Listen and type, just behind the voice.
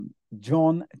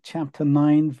John chapter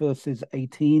 9, verses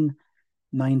 18,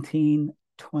 19,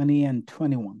 20, and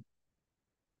 21.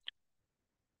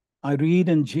 I read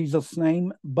in Jesus'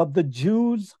 name, "But the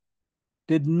Jews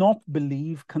did not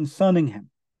believe concerning him,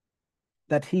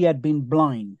 that he had been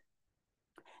blind,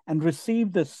 and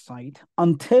received his sight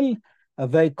until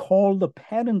they called the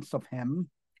parents of him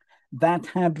that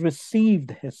had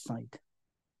received his sight.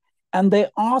 And they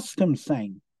asked him,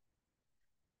 saying,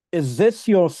 Is this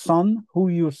your son, who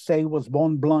you say was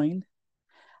born blind?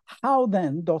 How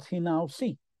then doth he now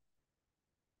see?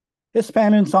 His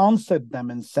parents answered them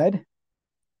and said,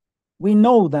 We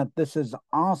know that this is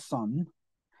our son,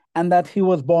 and that he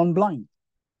was born blind.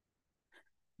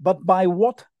 But by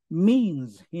what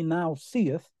means he now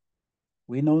seeth,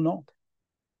 we know not.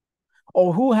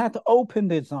 Or who hath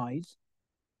opened his eyes,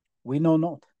 we know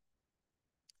not.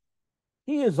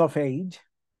 He is of age,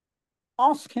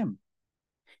 ask him.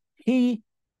 He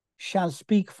shall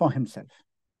speak for himself."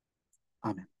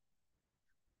 Amen.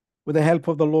 With the help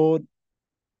of the Lord,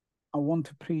 I want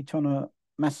to preach on a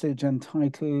message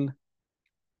entitled,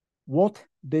 "What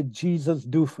did Jesus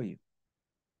do for you?"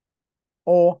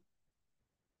 Or,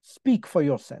 speak for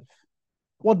yourself.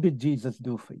 What did Jesus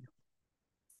do for you?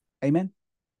 Amen.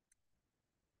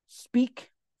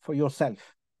 Speak for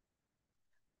yourself.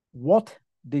 What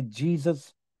did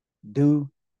Jesus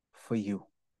do for you?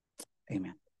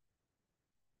 Amen.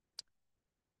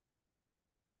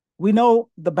 We know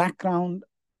the background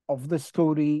of this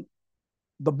story.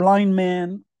 The blind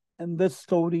man in this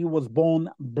story was born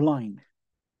blind.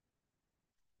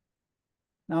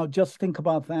 Now, just think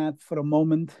about that for a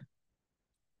moment.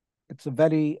 It's a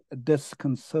very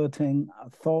disconcerting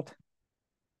thought.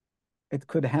 It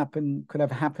could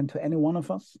have happened to any one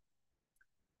of us.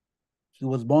 He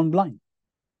was born blind.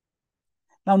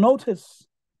 Now, notice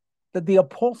that the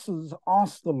apostles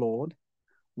asked the Lord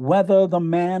whether the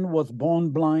man was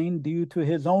born blind due to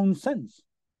his own sins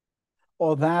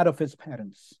or that of his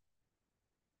parents.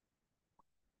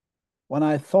 When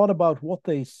I thought about what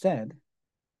they said,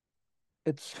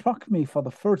 it struck me for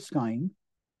the first time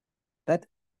that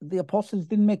the apostles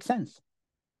didn't make sense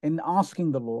in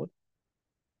asking the Lord,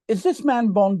 "Is this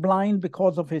man born blind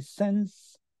because of his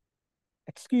sins?"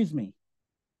 Excuse me,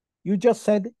 you just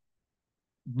said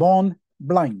born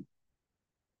blind.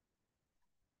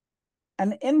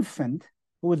 An infant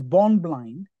who is born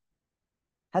blind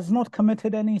has not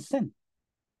committed any sin,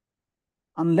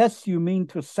 unless you mean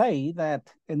to say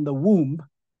that in the womb,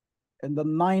 in the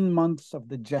 9 months of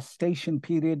the gestation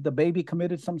period, the baby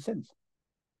committed some sins.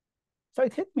 So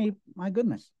it hit me, my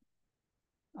goodness.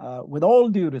 With all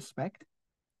due respect,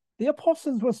 the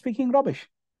apostles were speaking rubbish.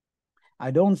 I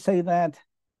don't say that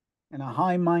in a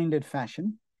high-minded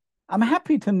fashion. I'm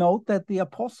happy to note that the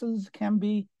apostles can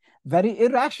be very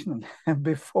irrational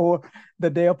before the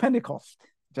day of Pentecost,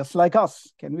 just like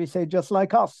us. Can we say just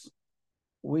like us?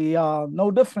 We are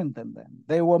no different than them.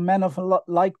 They were men of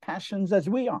like passions as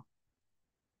we are.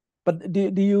 But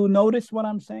do you notice what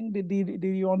I'm saying? Do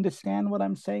you understand what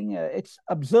I'm saying? It's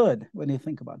absurd when you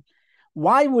think about it.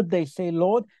 Why would they say,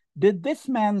 "Lord, did this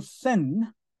man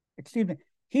sin?" Excuse me,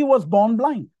 he was born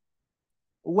blind.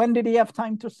 When did he have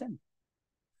time to sin?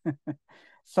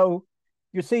 So,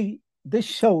 you see, this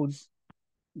shows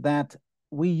that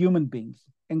we human beings,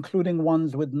 including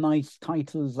ones with nice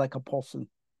titles like apostle,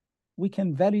 we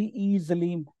can very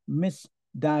easily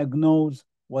misdiagnose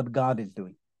what God is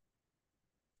doing.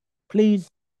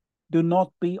 Please do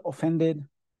not be offended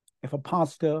if a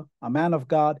pastor, a man of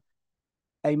God,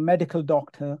 a medical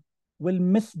doctor will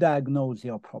misdiagnose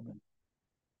your problem.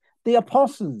 The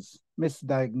apostles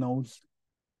misdiagnosed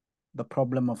the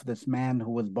problem of this man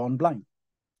who was born blind.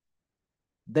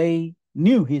 They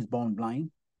knew he's born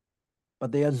blind,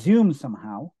 but they assumed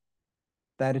somehow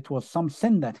that it was some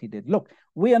sin that he did. Look,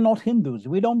 we are not Hindus.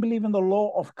 We don't believe in the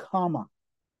law of karma.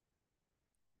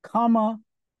 Karma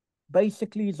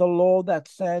basically is a law that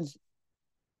says,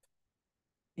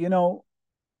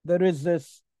 there is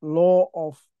this law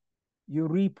of you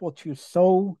reap what you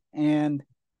sow, and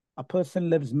a person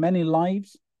lives many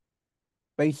lives.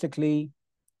 Basically,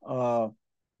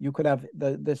 you could have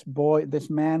this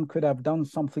man could have done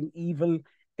something evil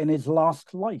in his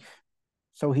last life.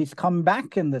 So he's come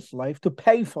back in this life to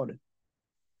pay for it.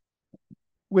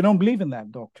 We don't believe in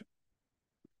that doctrine.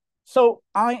 So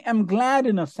I am glad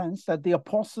in a sense that the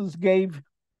apostles gave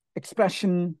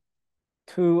expression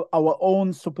to our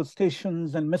own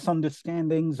superstitions and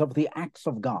misunderstandings of the acts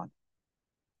of God.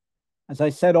 As I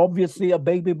said, obviously a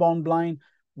baby born blind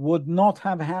would not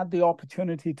have had the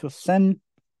opportunity to sin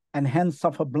and hence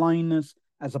suffer blindness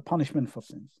as a punishment for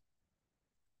sins.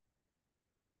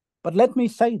 But let me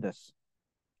say this.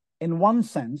 In one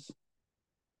sense,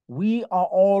 We are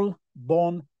all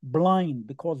born blind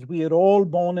because we are all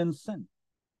born in sin.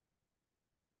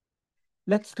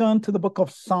 Let's turn to the book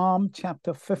of Psalm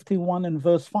chapter 51 and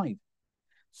verse 5.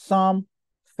 Psalm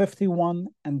 51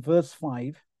 and verse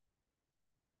 5.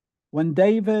 When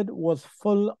David was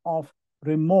full of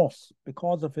remorse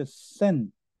because of his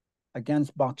sin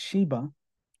against Bathsheba,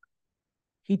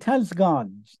 he tells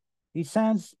God, he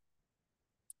says,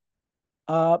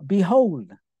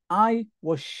 behold, I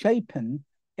was shapen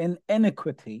in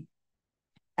iniquity,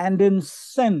 and in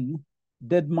sin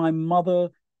did my mother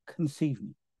conceive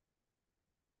me.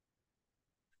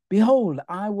 Behold,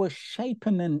 I was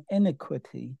shapen in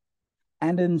iniquity,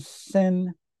 and in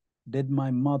sin did my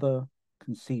mother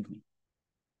conceive me.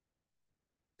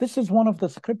 This is one of the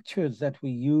scriptures that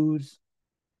we use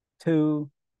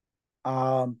to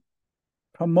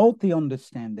promote the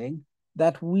understanding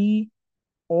that we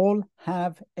all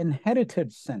have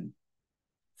inherited sin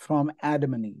from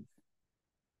Adam and Eve.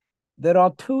 There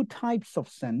are two types of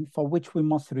sin for which we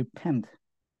must repent.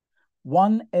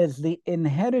 One is the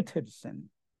inherited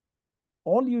sin.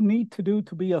 All you need to do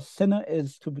to be a sinner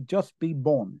is to just be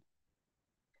born.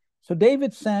 So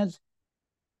David says,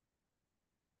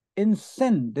 in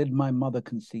sin did my mother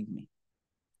conceive me.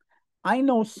 I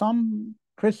know some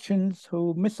Christians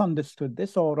who misunderstood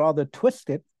this, or rather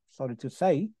twisted, sorry to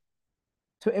say,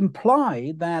 to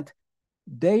imply that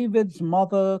David's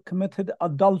mother committed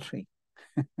adultery.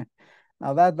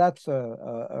 Now that's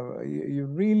you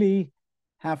really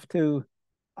have to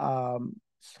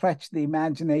stretch the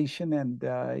imagination, and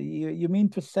you mean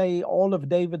to say all of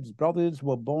David's brothers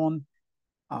were born,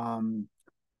 in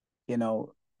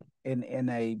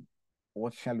a,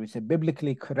 what shall we say,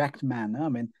 biblically correct manner? I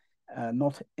mean,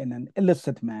 not in an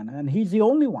illicit manner, and he's the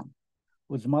only one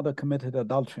whose mother committed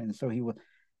adultery, and so he would.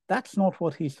 That's not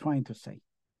what he's trying to say.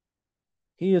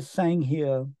 He is saying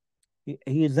here, he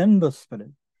is in the Spirit,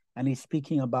 and he's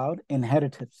speaking about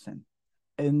inherited sin.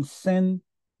 In sin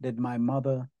did my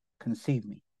mother conceive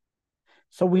me.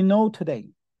 So we know today,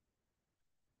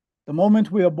 the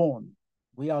moment we are born,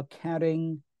 we are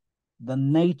carrying the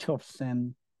nature of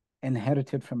sin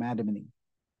inherited from Adam and Eve.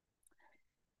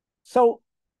 So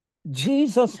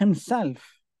Jesus himself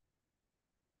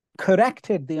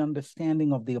corrected the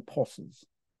understanding of the apostles.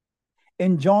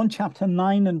 In John chapter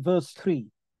 9 and verse 3,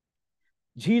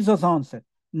 Jesus answered,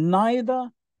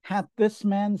 neither hath this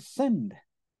man sinned,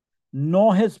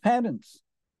 nor his parents,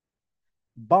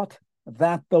 but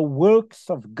that the works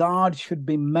of God should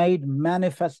be made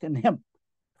manifest in him.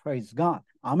 Praise God.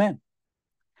 Amen.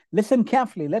 Listen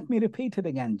carefully. Let me repeat it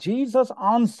again. Jesus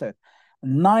answered,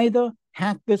 neither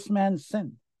hath this man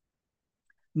sinned,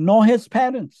 nor his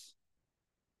parents.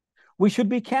 We should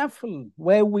be careful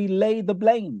where we lay the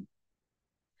blame.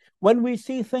 When we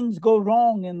see things go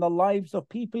wrong in the lives of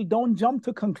people, don't jump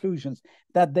to conclusions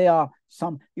that they are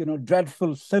some,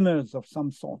 dreadful sinners of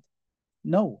some sort.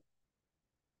 No.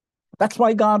 That's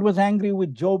why God was angry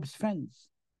with Job's friends,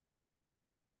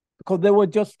 because they were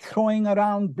just throwing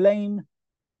around blame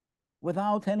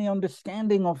without any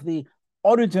understanding of the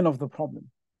origin of the problem.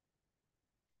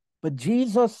 But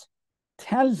Jesus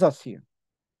tells us here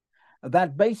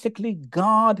that basically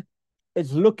God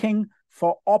is looking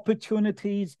for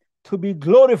opportunities to be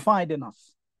glorified in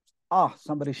us.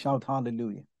 Somebody shout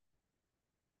hallelujah.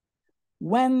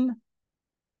 When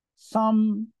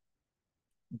some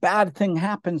bad thing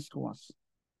happens to us,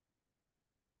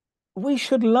 we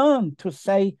should learn to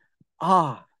say,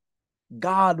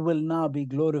 God will now be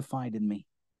glorified in me.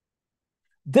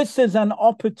 This is an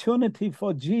opportunity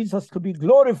for Jesus to be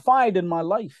glorified in my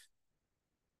life.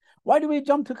 Why do we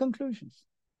jump to conclusions?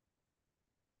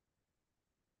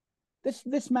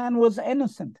 This man was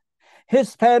innocent.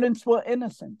 His parents were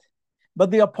innocent.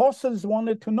 But the apostles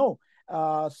wanted to know,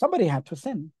 somebody had to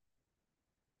sin.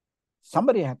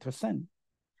 Somebody had to sin.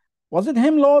 Was it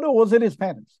him, Lord, or was it his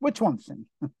parents? Which one sinned?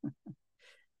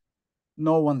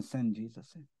 No one sinned, Jesus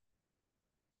said.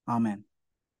 Amen.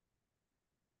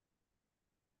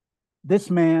 This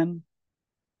man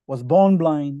was born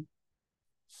blind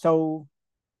so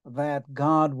that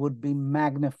God would be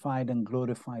magnified and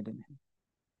glorified in him.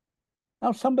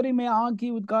 Now, somebody may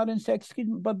argue with God and say, excuse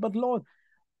me, but Lord,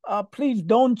 please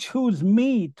don't choose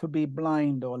me to be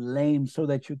blind or lame so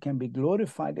that you can be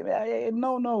glorified.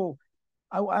 No.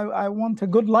 I want a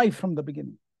good life from the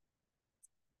beginning.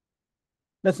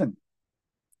 Listen,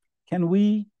 can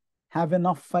we have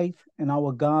enough faith in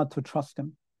our God to trust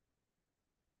him?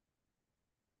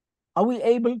 Are we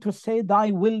able to say,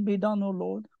 thy will be done, O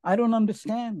Lord? I don't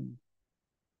understand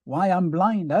why I'm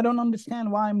blind. I don't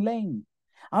understand why I'm lame.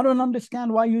 I don't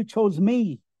understand why you chose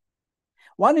me.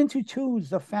 Why didn't you choose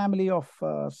the family of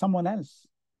someone else?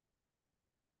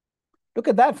 Look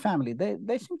at that family.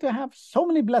 They seem to have so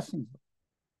many blessings.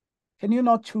 Can you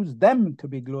not choose them to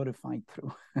be glorified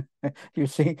through? You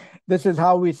see, this is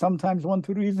how we sometimes want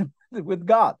to reason with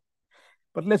God.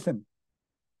 But listen,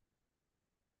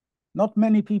 not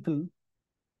many people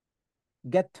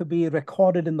get to be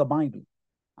recorded in the Bible.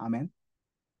 Amen.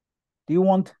 Do you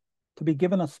want to be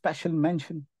given a special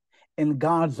mention in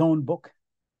God's own book?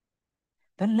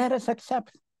 Then let us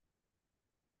accept.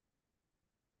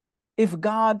 If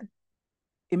God,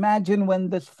 imagine when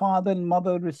this father and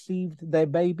mother received their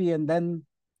baby and then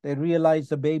they realized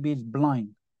the baby is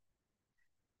blind.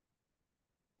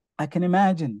 I can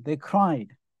imagine they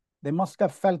cried. They must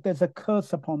have felt there's a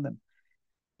curse upon them.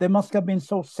 They must have been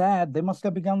so sad. They must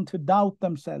have begun to doubt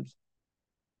themselves.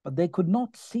 But they could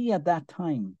not see at that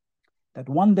time that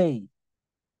one day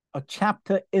a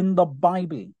chapter in the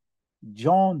Bible,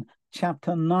 John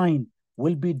chapter 9,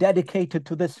 will be dedicated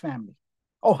to this family.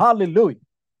 Oh, hallelujah.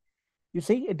 You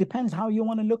see, it depends how you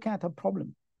want to look at a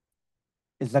problem.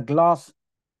 Is the glass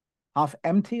half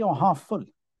empty or half full?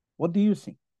 What do you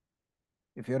see?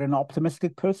 If you're an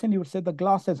optimistic person, you would say the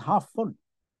glass is half full.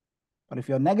 But if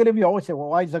you're negative, you always say, well,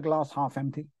 why is the glass half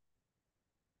empty?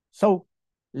 So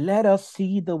let us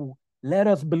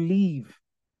believe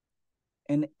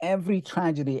in every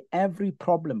tragedy, every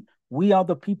problem. We are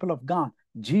the people of God.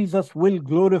 Jesus will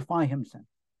glorify himself.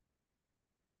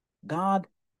 God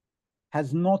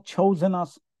has not chosen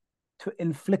us to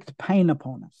inflict pain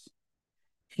upon us.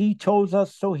 He chose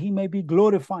us so he may be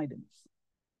glorified in us.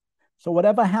 So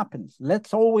whatever happens,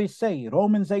 let's always say,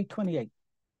 Romans 8:28,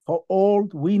 for all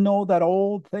we know that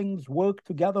all things work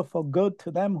together for good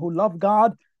to them who love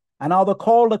God and are the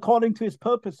called according to his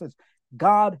purposes.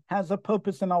 God has a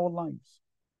purpose in our lives.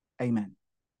 Amen.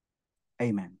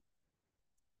 Amen.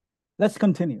 Let's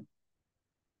continue.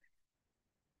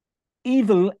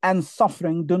 Evil and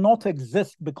suffering do not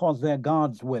exist because they're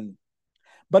God's will,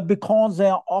 but because they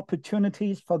are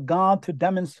opportunities for God to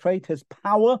demonstrate his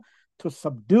power to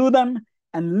subdue them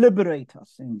and liberate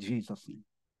us in Jesus' name.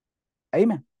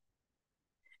 Amen.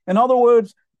 In other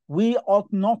words, we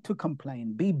ought not to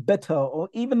complain, be bitter, or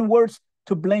even worse,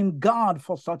 to blame God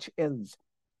for such ills.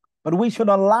 But we should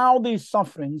allow these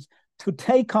sufferings to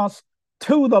take us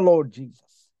to the Lord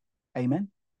Jesus. Amen.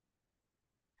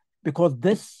 Because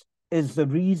this is the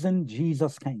reason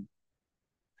Jesus came.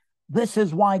 This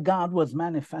is why God was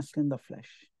manifest in the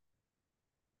flesh.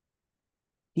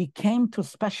 He came to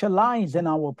specialize in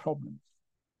our problems.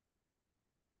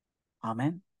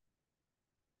 Amen.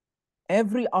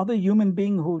 Every human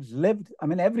being who's lived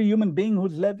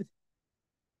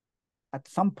at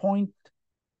some point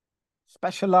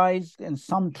specialized in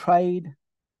some trade,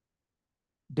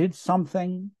 did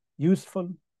something useful,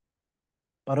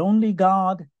 but only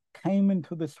God came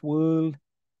into this world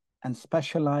and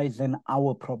specialized in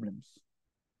our problems.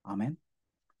 Amen.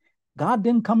 God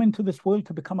didn't come into this world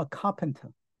to become a carpenter.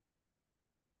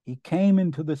 He came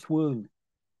into this world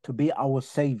to be our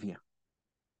savior.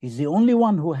 He's the only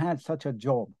one who had such a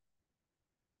job.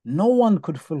 No one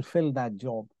could fulfill that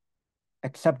job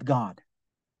except God.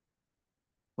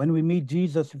 When we meet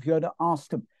Jesus, if you had to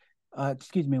ask him,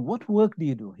 what work do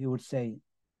you do? He would say,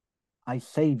 I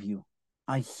save you.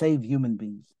 I save human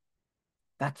beings.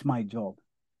 That's my job.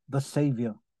 The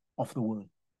savior of the world.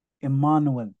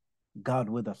 Emmanuel, God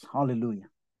with us. Hallelujah.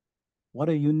 What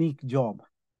a unique job.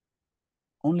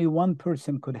 Only one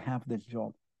person could have this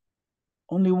job.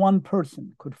 Only one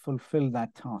person could fulfill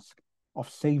that task of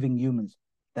saving humans.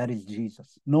 That is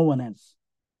Jesus. No one else.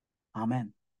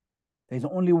 Amen. There's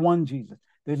only one Jesus.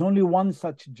 There's only one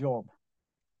such job.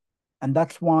 And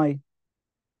that's why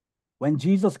when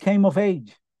Jesus came of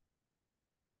age,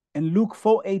 in Luke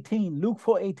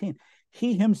 4:18,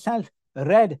 he himself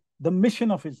read the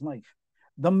mission of his life.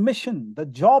 The mission, the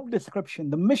job description,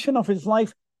 the mission of his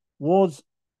life was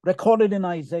recorded in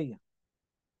Isaiah.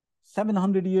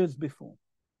 700 years before,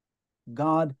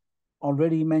 God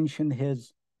already mentioned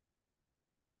his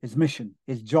mission,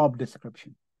 his job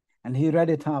description. And he read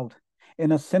it out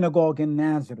in a synagogue in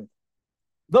Nazareth.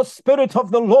 The Spirit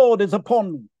of the Lord is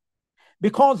upon me,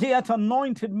 because he hath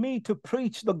anointed me to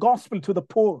preach the gospel to the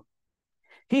poor.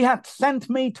 He hath sent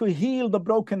me to heal the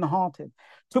brokenhearted,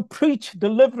 to preach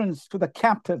deliverance to the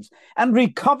captives, and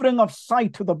recovering of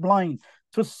sight to the blind,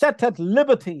 to set at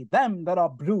liberty them that are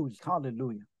bruised.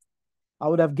 Hallelujah. I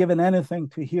would have given anything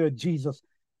to hear Jesus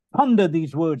thunder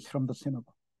these words from the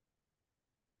synagogue.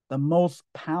 The most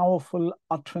powerful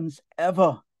utterance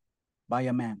ever by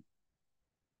a man.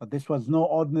 But this was no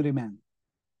ordinary man.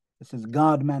 This is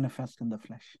God manifest in the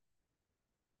flesh.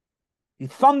 He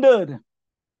thundered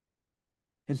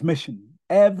his mission.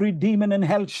 Every demon in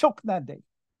hell shook that day,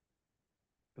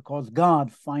 because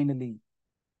God finally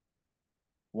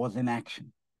was in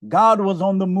action. God was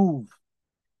on the move.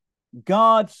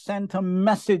 God sent a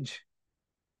message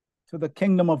to the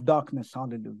kingdom of darkness.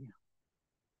 Hallelujah.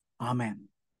 Amen.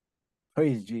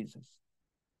 Praise Jesus.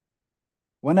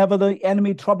 Whenever the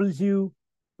enemy troubles you,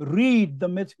 read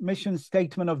the mission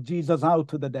statement of Jesus out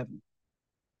to the devil.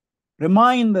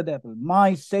 Remind the devil,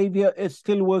 my Savior is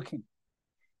still working.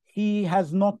 He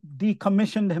has not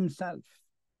decommissioned himself.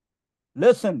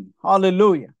 Listen,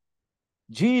 hallelujah.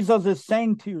 Jesus is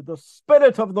saying to you, the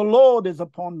Spirit of the Lord is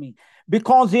upon me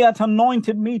because he hath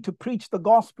anointed me to preach the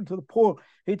gospel to the poor.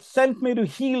 It sent me to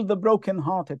heal the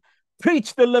brokenhearted,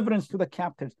 preach deliverance to the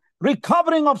captives,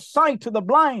 recovering of sight to the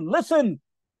blind. Listen,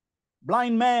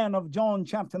 blind man of John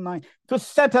chapter 9, to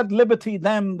set at liberty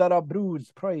them that are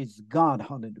bruised. Praise God.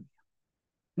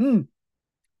 Hallelujah.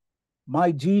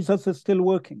 My Jesus is still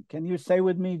working. Can you say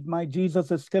with me, my Jesus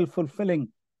is still fulfilling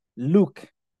Luke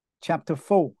chapter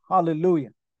 4.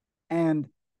 Hallelujah. And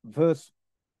verse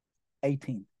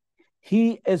 18.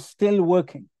 He is still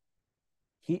working.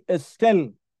 He is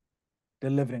still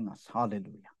delivering us.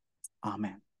 Hallelujah.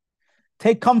 Amen.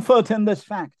 Take comfort in this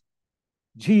fact.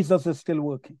 Jesus is still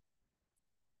working.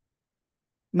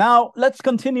 Now, let's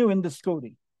continue in the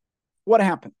story. What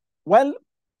happened? Well,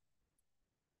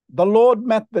 the Lord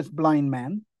met this blind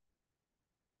man,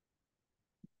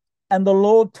 and the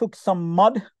Lord took some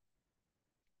mud.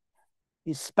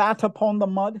 He spat upon the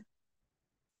mud.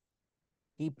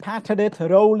 He patted it,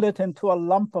 rolled it into a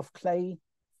lump of clay,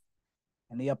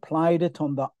 and he applied it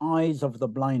on the eyes of the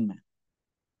blind man.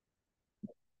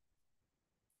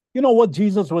 You know what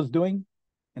Jesus was doing,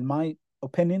 in my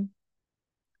opinion?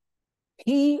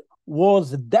 He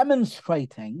was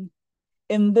demonstrating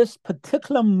in this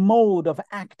particular mode of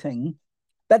acting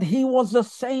that he was the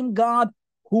same God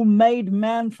who made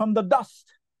man from the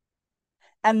dust.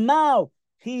 And now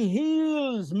he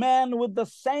heals man with the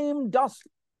same dust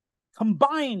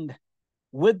combined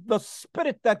with the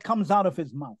spirit that comes out of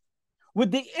his mouth,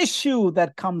 with the issue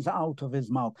that comes out of his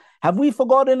mouth. Have we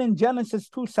forgotten in Genesis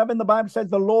 2:7, the Bible says,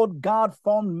 the Lord God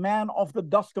formed man of the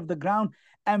dust of the ground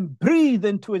and breathed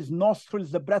into his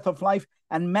nostrils the breath of life,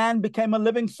 and man became a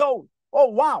living soul. Oh,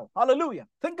 wow. Hallelujah.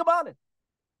 Think about it.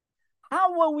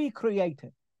 How were we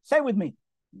created? Say with me.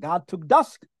 God took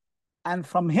dust, and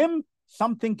from him,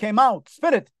 something came out.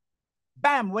 Spirit.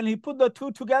 Bam. When he put the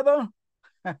two together,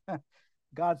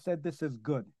 God said, this is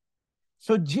good.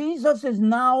 So Jesus is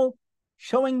now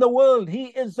showing the world he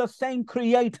is the same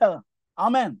creator.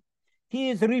 Amen. He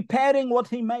is repairing what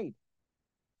he made.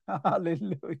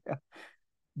 Hallelujah.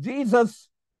 Jesus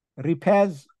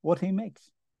repairs what he makes.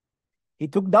 He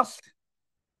took dust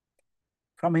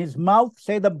from his mouth.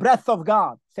 Say the breath of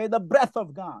God. Say the breath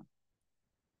of God.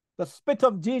 The spit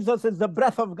of Jesus is the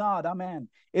breath of God. Amen.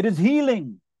 It is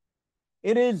healing.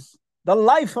 It is the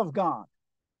life of God.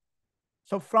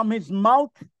 So from his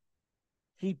mouth,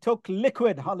 he took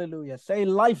liquid. Hallelujah. Say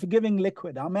life-giving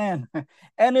liquid. Amen.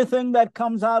 Anything that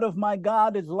comes out of my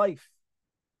God is life.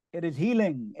 It is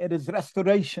healing. It is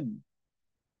restoration.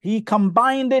 He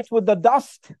combined it with the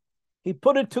dust. He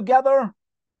put it together.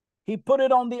 He put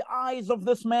it on the eyes of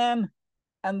this man,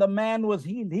 and the man was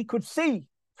healed. He could see.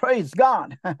 Praise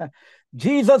God.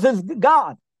 Jesus is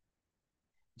God.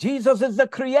 Jesus is the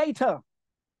creator.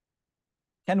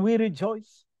 Can we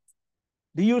rejoice?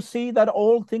 Do you see that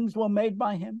all things were made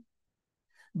by him?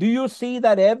 Do you see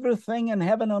that everything in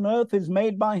heaven and earth is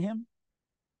made by him?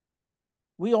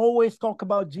 We always talk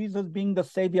about Jesus being the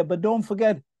Savior, but don't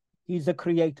forget, he's a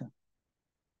creator.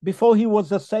 Before he was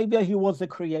the Savior, he was the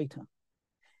creator.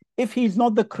 If he's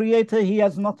not the creator, he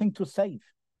has nothing to save.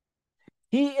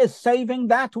 He is saving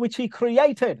that which he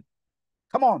created.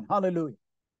 Come on, hallelujah.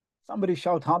 Somebody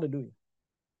shout hallelujah.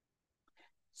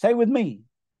 Say with me,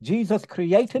 Jesus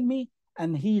created me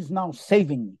and he's now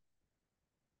saving me.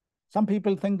 Some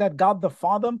people think that God the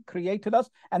Father created us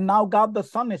and now God the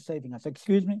Son is saving us.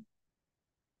 Excuse me?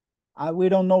 We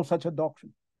don't know such a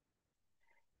doctrine.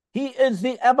 He is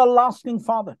the everlasting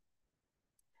Father.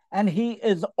 And he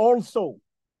is also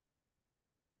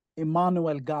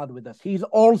Emmanuel, God with us. He's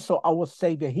also our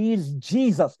Savior. He is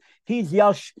Jesus. He's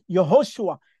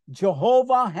Yehoshua.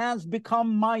 Jehovah has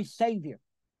become my Savior.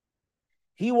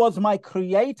 He was my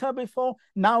creator before.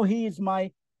 Now he is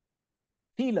my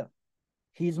healer.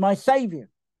 He's my Savior.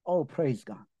 Oh, praise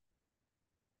God.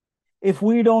 If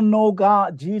we don't know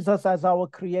God, Jesus as our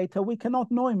creator, we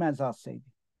cannot know him as our Savior.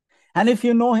 And if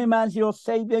you know him as your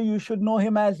Savior, you should know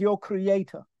him as your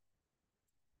creator.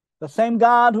 The same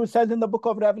God who says in the book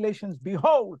of Revelations,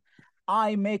 behold,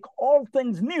 I make all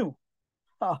things new.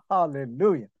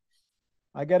 Hallelujah.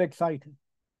 I get excited.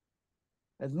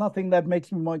 There's nothing that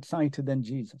makes me more excited than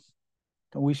Jesus.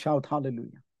 Can we shout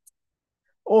hallelujah?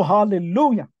 Oh,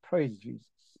 hallelujah. Praise Jesus.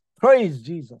 Praise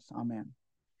Jesus. Amen.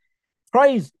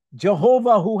 Praise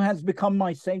Jehovah who has become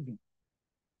my Savior.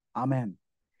 Amen.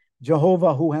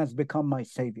 Jehovah who has become my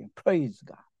Savior. Praise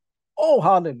God. Oh,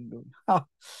 hallelujah.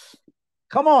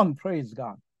 Come on, praise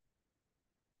God.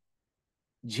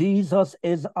 Jesus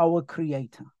is our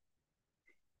creator.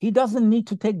 He doesn't need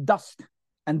to take dust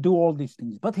and do all these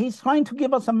things, but he's trying to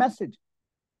give us a message.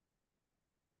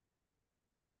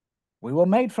 We were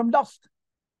made from dust.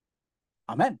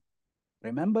 Amen.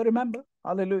 Remember.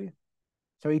 Hallelujah.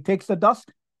 So he takes the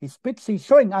dust, he spits, he's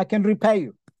showing, I can repair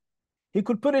you. He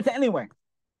could put it anywhere.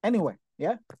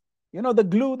 Yeah. You know the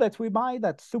glue that we buy,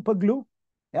 that super glue?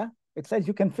 Yeah. It says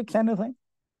you can fix anything.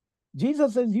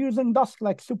 Jesus is using dust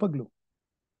like super glue.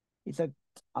 He said,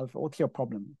 Alpha, what's your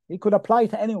problem? He could apply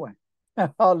it anywhere.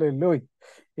 Hallelujah.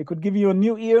 He could give you a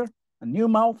new ear, a new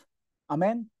mouth.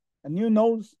 Amen. A new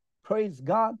nose. Praise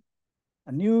God.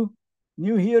 A new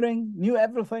hearing, new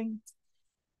everything.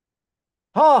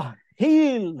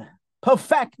 Heal.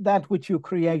 Perfect that which you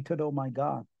created, oh my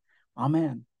God.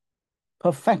 Amen.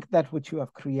 Perfect that which you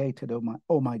have created,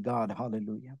 oh my God.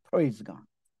 Hallelujah. Praise God.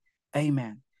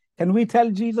 Amen. Can we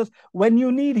tell Jesus, when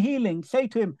you need healing, say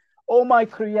to him, oh my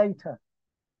Creator,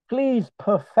 please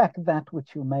perfect that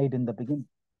which you made in the beginning.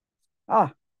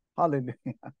 Hallelujah.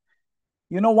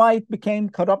 You know why it became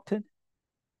corrupted?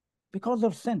 Because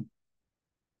of sin.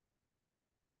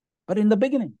 But in the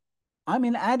beginning,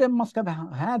 Adam must have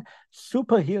had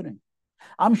super hearing.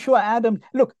 I'm sure Adam,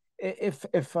 look, if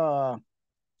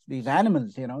these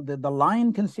animals, the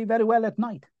lion can see very well at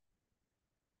night.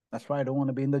 That's why I don't want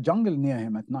to be in the jungle near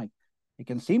him at night. He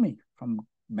can see me from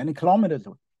many kilometers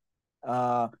away.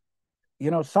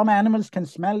 Some animals can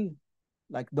smell,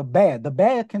 like the bear. The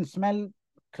bear can smell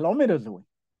kilometers away.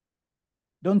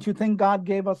 Don't you think God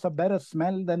gave us a better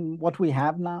smell than what we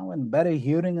have now and better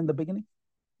hearing in the beginning?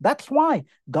 That's why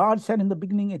God said in the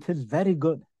beginning, it is very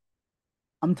good.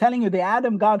 I'm telling you, the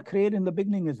Adam God created in the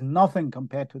beginning is nothing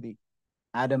compared to the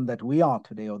Adam that we are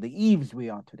today, or the Eves we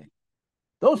are today.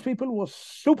 Those people were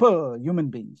super human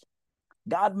beings.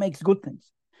 God makes good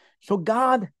things. So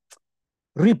God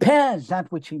repairs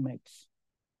that which he makes.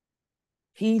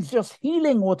 He's just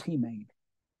healing what he made.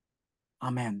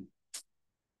 Amen.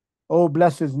 Oh,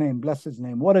 bless his name, bless his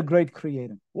name. What a great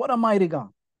creator. What a mighty God.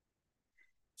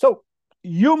 So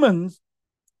humans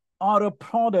are a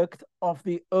product of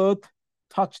the earth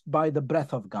touched by the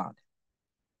breath of God.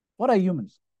 What are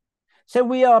humans? So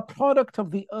we are a product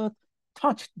of the earth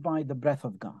touched by the breath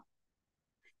of God.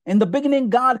 In the beginning,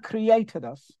 God created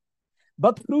us,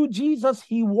 but through Jesus,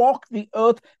 he walked the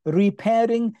earth,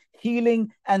 repairing,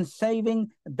 healing, and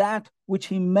saving that which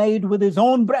he made with his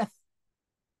own breath.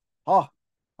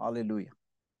 Hallelujah.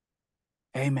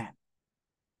 Amen.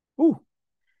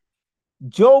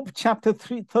 Job chapter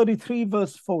 33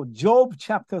 verse 4. Job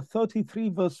chapter 33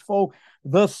 verse 4.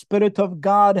 The Spirit of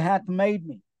God hath made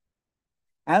me,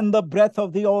 and the breath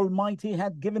of the Almighty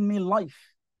hath given me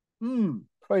life.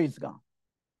 Praise God.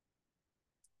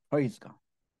 Praise God.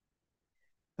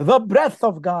 The breath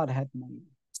of God hath made me.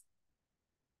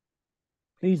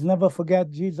 Please never forget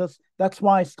Jesus. That's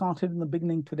why I started in the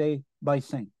beginning today by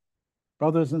saying,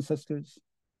 brothers and sisters,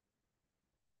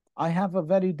 I have a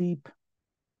very deep,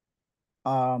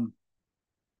 a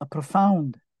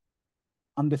profound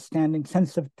understanding,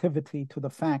 sensitivity to the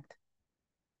fact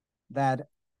that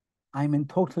I'm in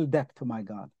total debt to my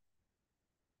God.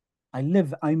 I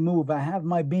live, I move, I have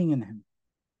my being in him.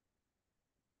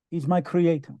 He's my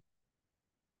creator.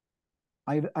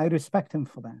 I respect him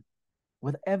for that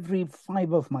with every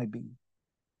fiber of my being.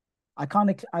 I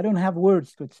don't have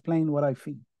words to explain what I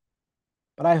feel,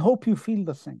 but I hope you feel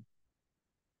the same.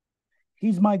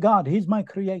 He's my God. He's my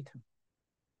creator.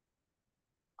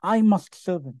 I must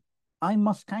serve him. I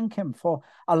must thank him for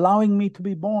allowing me to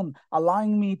be born,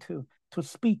 allowing me to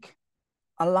speak,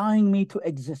 allowing me to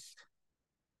exist.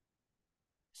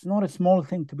 It's not a small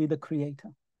thing to be the creator.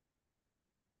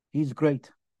 He's great.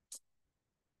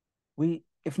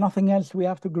 If nothing else, we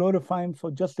have to glorify him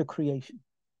for just the creation.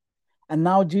 And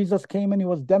now Jesus came and he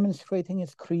was demonstrating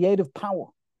his creative power.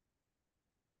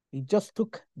 He just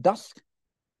took dust,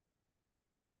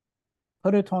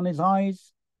 put it on his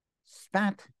eyes,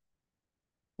 spat.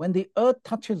 When the earth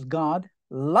touches God,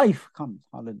 life comes.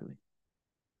 Hallelujah.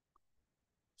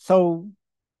 So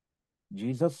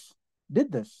Jesus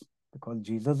did this because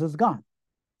Jesus is God,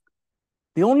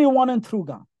 the only one and true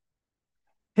God.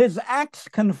 His acts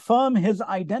confirm his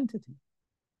identity,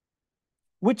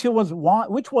 which was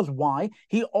why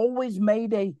he always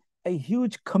made a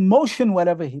huge commotion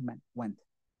wherever he went.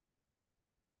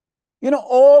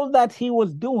 All that he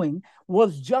was doing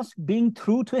was just being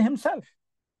true to himself.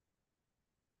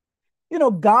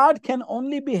 God can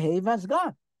only behave as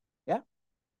God. Yeah.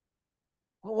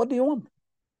 Well, what do you want?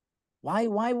 Why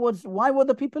were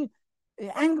the people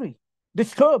angry,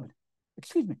 disturbed?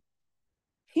 Excuse me.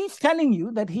 He's telling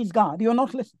you that he's God. You're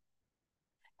not listening.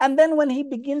 And then when he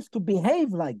begins to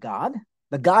behave like God,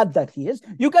 the God that he is,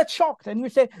 you get shocked and you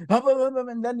say,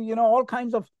 and then, all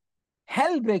kinds of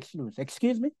hell breaks loose.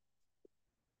 Excuse me?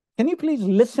 Can you please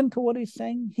listen to what he's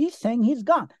saying? He's saying he's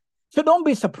God. So don't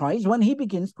be surprised when he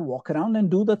begins to walk around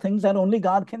and do the things that only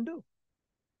God can do.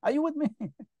 Are you with me?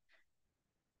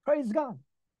 Praise God.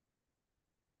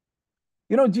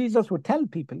 Jesus would tell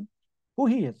people who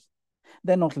he is.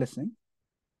 They're not listening.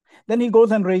 Then he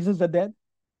goes and raises the dead.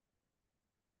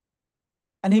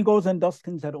 And he goes and does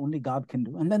things that only God can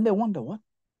do. And then they wonder, what?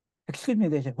 Excuse me,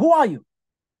 they say, who are you?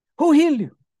 Who healed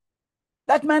you?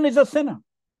 That man is a sinner.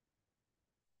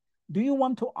 Do you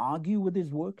want to argue with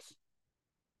his works?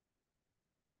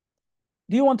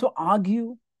 Do you want to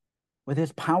argue with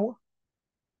his power?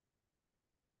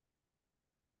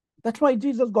 That's why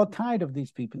Jesus got tired of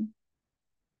these people.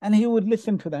 And he would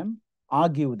listen to them,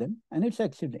 argue with them. And he'd say,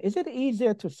 excuse me, is it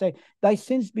easier to say, thy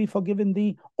sins be forgiven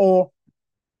thee, or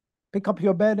pick up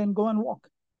your bed and go and walk?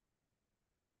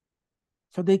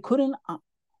 So they couldn't,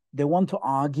 they want to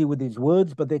argue with his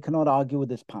words, but they cannot argue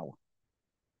with his power.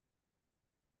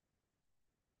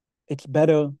 It's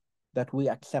better that we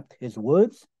accept his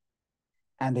words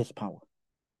and his power.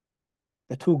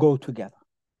 The two go together.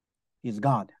 He's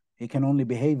God. He can only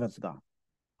behave as God.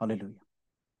 Hallelujah.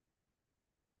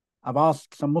 I've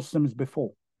asked some Muslims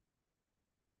before,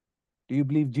 do you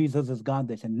believe Jesus is God?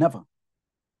 They said, never.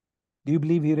 Do you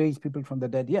believe he raised people from the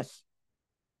dead? Yes.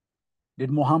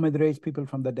 Did Muhammad raise people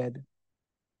from the dead?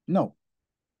 No.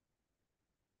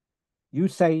 You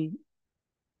say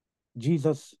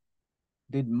Jesus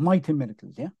did mighty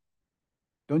miracles, yeah?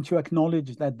 Don't you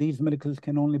acknowledge that these miracles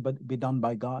can only be done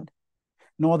by God?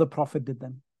 No other prophet did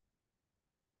them.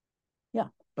 Yeah,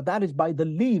 but that is by the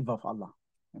leave of Allah.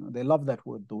 They love that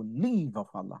word, the leave of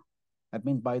Allah. That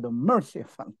means by the mercy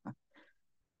of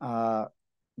Allah.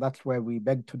 That's where we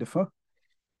beg to differ.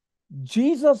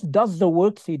 Jesus does the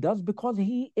works he does because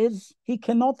he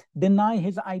cannot deny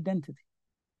his identity.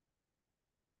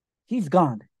 He's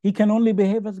God. He can only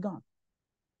behave as God.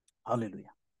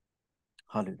 Hallelujah.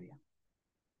 Hallelujah.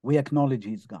 We acknowledge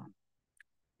he's God.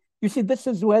 You see, this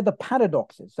is where the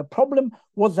paradox is. The problem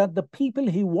was that the people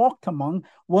he walked among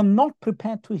were not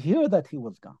prepared to hear that he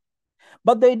was God,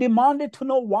 but they demanded to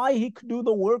know why he could do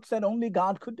the works that only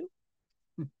God could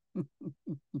do.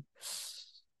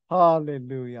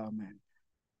 Hallelujah, man.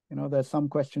 There's some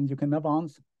questions you can never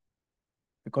answer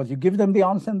because you give them the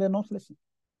answer and they're not listening.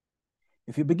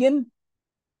 If you begin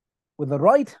with the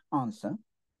right answer,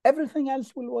 everything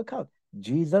else will work out.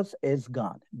 Jesus is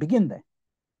God. Begin there.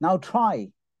 Now try.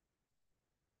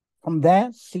 From there,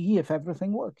 see if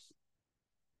everything works.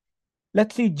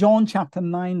 Let's see John chapter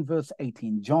 9, verse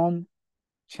 18. John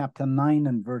chapter 9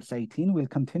 and verse 18. We'll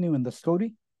continue in the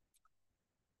story.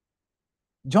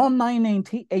 John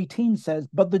 9:18 says,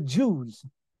 but the Jews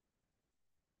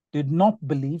did not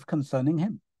believe concerning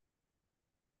him,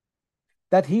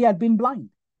 that he had been blind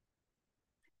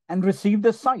and received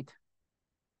his sight,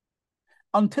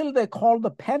 until they called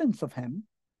the parents of him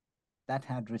that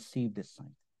had received his sight.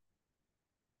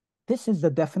 This is the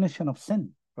definition of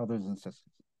sin, brothers and sisters.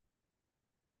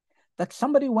 That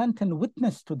somebody went and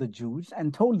witnessed to the Jews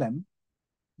and told them,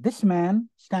 this man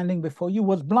standing before you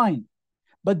was blind,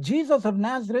 but Jesus of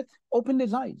Nazareth opened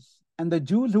his eyes. And the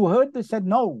Jews who heard this said,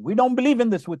 no, we don't believe in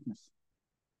this witness.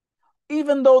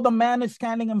 Even though the man is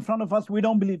standing in front of us, we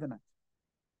don't believe in it.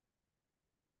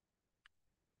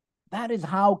 That is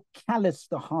how callous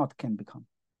the heart can become.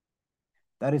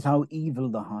 That is how evil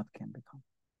the heart can become.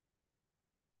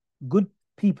 Good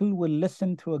people will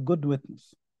listen to a good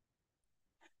witness.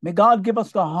 May God give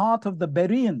us the heart of the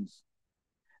Bereans,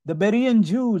 the Berean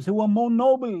Jews who were more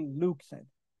noble, Luke said,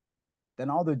 than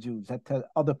other Jews at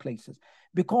other places,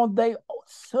 because they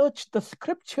searched the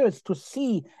scriptures to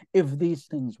see if these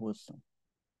things were so.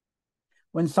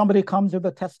 When somebody comes with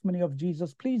the testimony of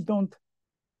Jesus, please don't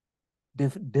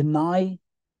deny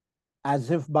as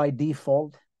if by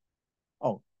default,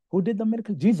 oh, who did the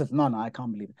miracle? Jesus. No, I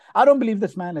can't believe it. I don't believe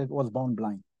this man was born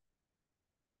blind.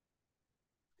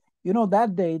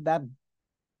 That day, that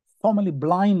formerly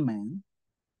blind man,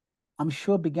 I'm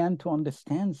sure began to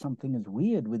understand something is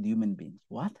weird with human beings.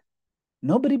 What?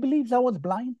 Nobody believes I was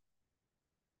blind?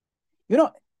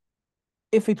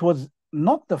 If it was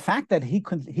not the fact that he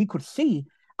could see,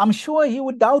 I'm sure he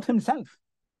would doubt himself.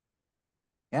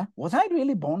 Yeah, was I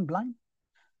really born blind?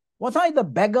 Was I the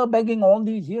beggar begging all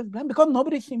these years blind? Because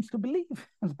nobody seems to believe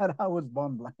that I was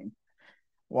born blind.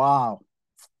 Wow.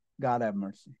 God have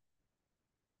mercy.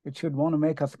 It should want to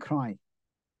make us cry.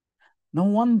 No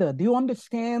wonder. Do you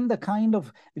understand the kind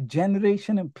of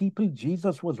generation of people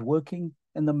Jesus was working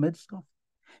in the midst of?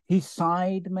 He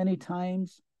sighed many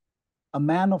times, a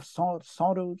man of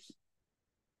sorrows.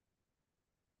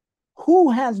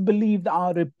 Who has believed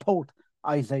our report,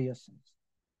 Isaiah says?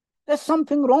 There's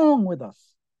something wrong with us.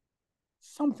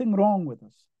 Something wrong with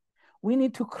us. We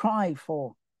need to cry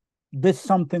for this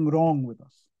something wrong with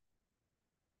us.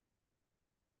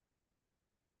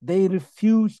 They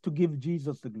refuse to give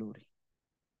Jesus the glory.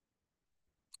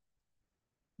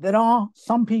 There are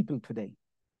some people today,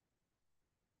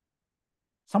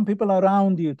 some people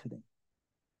around you today.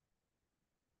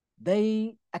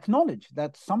 They acknowledge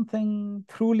that something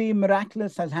truly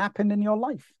miraculous has happened in your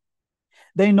life.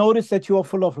 They notice that you are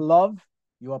full of love,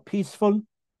 you are peaceful,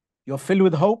 you're filled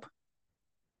with hope.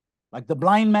 Like the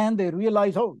blind man, they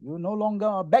realize, oh, you're no longer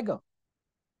a beggar.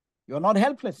 You're not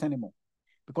helpless anymore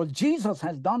because Jesus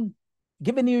has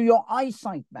given you your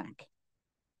eyesight back.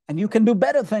 And you can do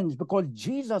better things because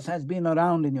Jesus has been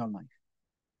around in your life.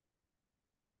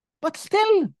 But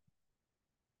still,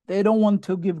 they don't want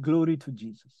to give glory to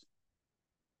Jesus.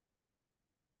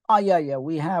 Oh, yeah,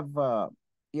 we have,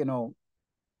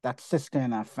 that sister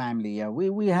in our family. Yeah,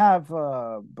 we have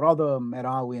brother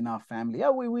Merawi in our family.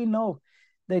 Yeah, we know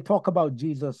they talk about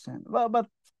Jesus, and but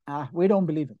we don't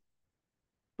believe it.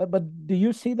 But do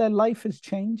you see that life has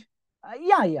changed?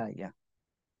 Yeah.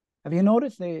 Have you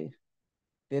noticed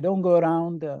they don't go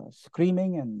around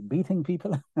screaming and beating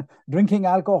people, drinking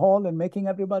alcohol and making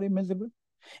everybody miserable?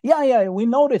 Yeah, we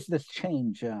noticed this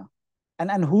change.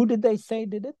 And who did they say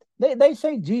did it? They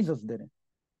say Jesus did it.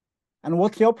 And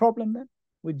what's your problem then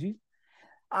with Jesus?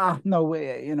 No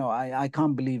way. I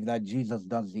can't believe that Jesus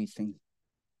does these things.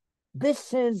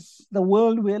 This is the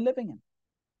world we're living in.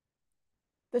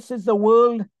 This is the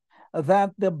world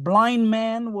that the blind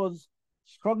man was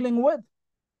struggling with.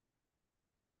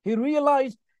 He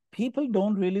realized people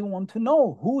don't really want to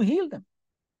know who healed them.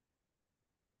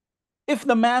 If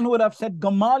the man would have said,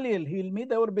 Gamaliel healed me,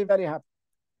 they would be very happy.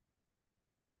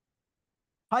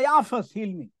 Caiaphas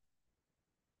healed me.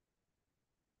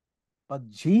 But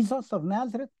Jesus of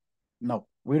Nazareth? No,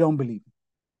 we don't believe.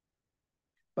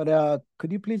 But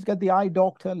could you please get the eye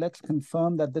doctor? Let's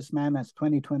confirm that this man has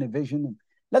 20/20 vision. And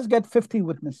let's get 50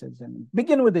 witnesses and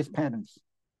begin with his parents.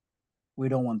 We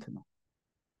don't want to know.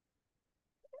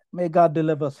 May God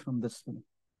deliver us from this thing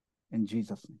in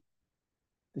Jesus' name.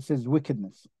 This is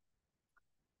wickedness.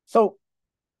 So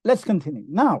let's continue.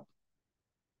 Now,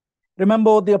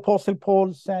 remember what the Apostle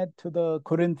Paul said to the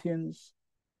Corinthians,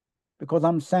 because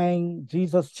I'm saying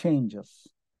Jesus changes.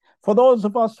 For those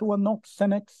of us who are not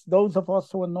cynics, those of us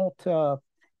who are not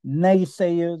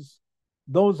naysayers,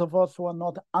 those of us who are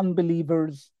not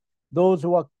unbelievers, those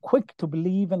who are quick to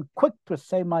believe and quick to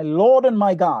say, my Lord and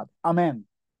my God, amen.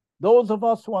 Those of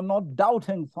us who are not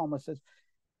doubting Thomases.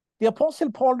 The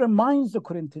Apostle Paul reminds the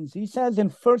Corinthians, he says in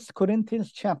 1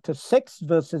 Corinthians chapter 6,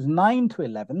 verses 9 to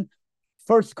 11,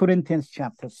 1 Corinthians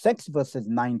chapter 6, verses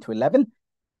 9 to 11,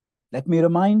 let me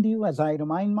remind you as I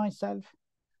remind myself,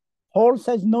 Paul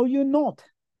says, know you not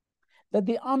that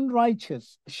the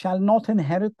unrighteous shall not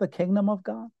inherit the kingdom of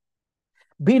God?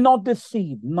 Be not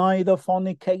deceived, neither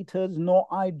fornicators, nor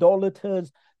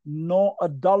idolaters, nor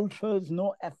adulterers,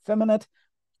 nor effeminate,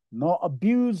 nor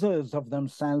abusers of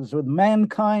themselves with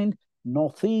mankind,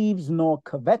 nor thieves, nor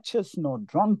covetous, nor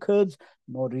drunkards,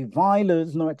 nor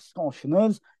revilers, nor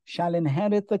extortioners shall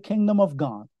inherit the kingdom of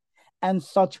God. And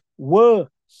such were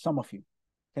some of you.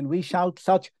 Can we shout,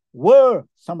 such were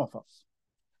some of us?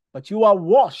 But you are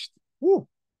washed. Woo,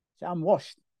 say, I'm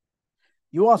washed.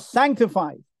 You are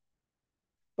sanctified.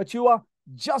 But you are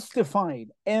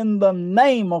justified in the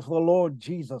name of the Lord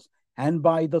Jesus and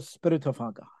by the Spirit of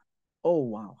our God. Oh,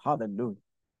 wow. Hallelujah.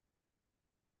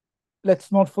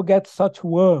 Let's not forget, such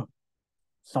were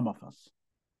some of us.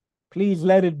 Please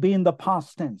let it be in the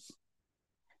past tense.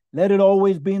 Let it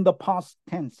always be in the past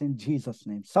tense in Jesus'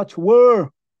 name. Such were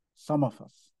some of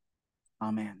us.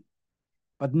 Amen.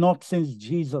 But not since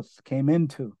Jesus came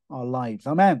into our lives.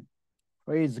 Amen.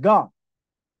 Praise God.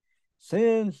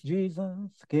 Since Jesus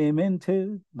came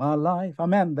into my life.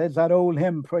 Amen. There's that old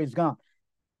hymn. Praise God.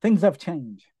 Things have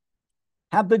changed.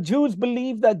 Had the Jews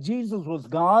believed that Jesus was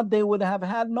God, they would have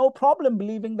had no problem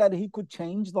believing that he could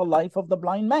change the life of the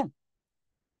blind man.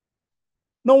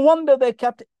 No wonder they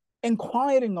kept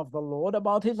inquiring of the Lord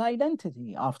about his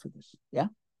identity after this. Yeah.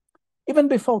 Even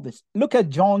before this, look at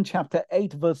John chapter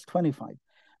 8, verse 25.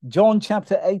 John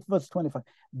chapter 8, verse 25.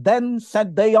 Then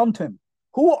said they unto him,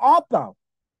 Who art thou?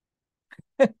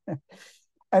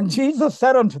 And Jesus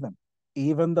said unto them,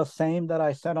 Even the same that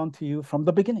I said unto you from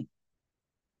the beginning.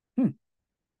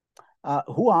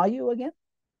 Who are you again?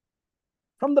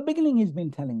 From the beginning, he's been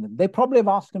telling them. They probably have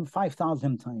asked him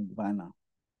 5,000 times by now.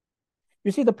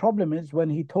 You see, the problem is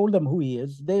when he told them who he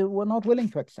is, they were not willing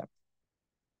to accept.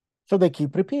 So they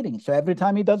keep repeating. So every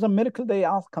time he does a miracle, they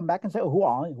come back and say, Who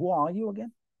are you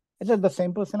again? It's just the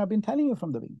same person I've been telling you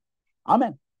from the beginning.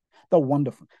 Amen. The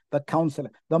wonderful, the counselor,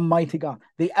 the mighty God,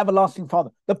 the everlasting Father,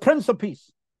 the Prince of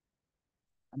Peace.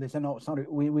 And they say, No, sorry,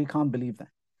 we can't believe that.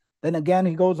 Then again,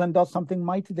 he goes and does something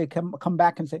mighty. They come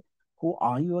back and say, Who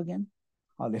are you again?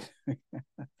 Hallelujah.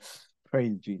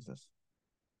 Praise Jesus.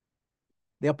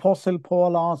 The Apostle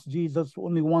Paul asked Jesus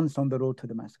only once on the road to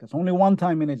Damascus, only one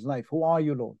time in his life, Who are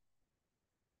you, Lord?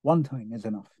 One time is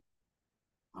enough.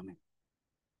 Amen.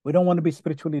 We don't want to be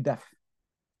spiritually deaf.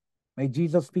 May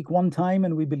Jesus speak one time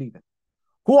and we believe it.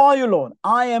 Who are you, Lord?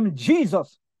 I am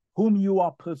Jesus, whom you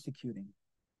are persecuting.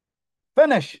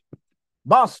 Finish.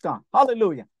 Basta.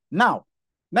 Hallelujah. Now,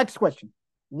 next question.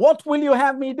 What will you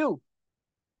have me do?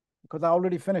 Because I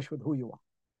already finished with who you are.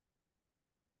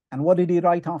 And what did he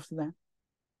write after that?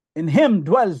 In him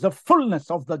dwells the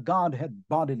fullness of the Godhead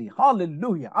bodily.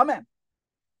 Hallelujah. Amen.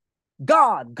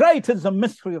 God, great is the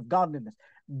mystery of godliness.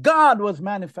 God was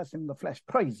manifest in the flesh.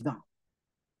 Praise God.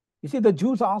 You see, the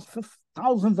Jews asked for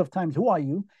thousands of times, Who are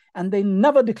you? And they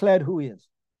never declared who he is.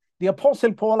 The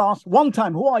Apostle Paul asked one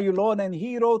time, Who are you, Lord? And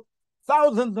he wrote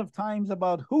thousands of times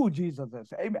about who Jesus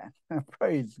is. Amen.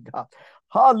 Praise God.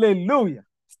 Hallelujah.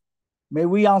 May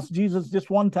we ask Jesus just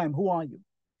one time, Who are you?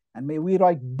 And may we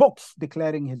write books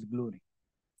declaring his glory.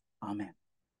 Amen.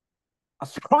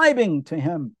 Ascribing to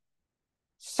him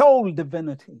sole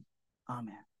divinity.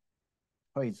 Amen.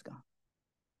 Praise God.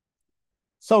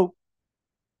 So,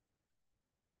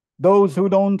 those who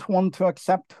don't want to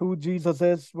accept who Jesus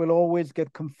is will always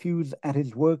get confused at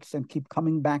his works and keep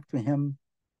coming back to him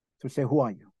to say, Who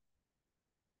are you?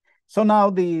 So now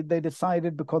they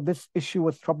decided, because this issue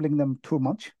was troubling them too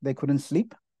much, they couldn't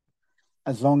sleep.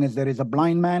 As long as there is a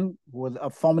blind man, who was a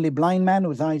formerly blind man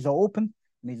whose eyes are open,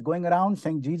 and he's going around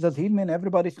saying, Jesus healed me, and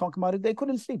everybody's talking about it, they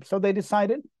couldn't sleep. So they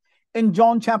decided, in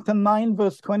John chapter 9,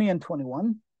 verse 20 and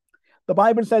 21, the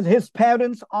Bible says, His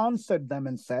parents answered them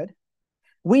and said,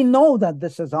 We know that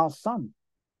this is our son,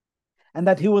 and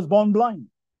that he was born blind.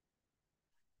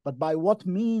 But by what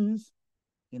means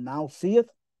he now seeth,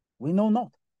 we know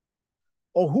not.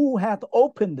 Or who hath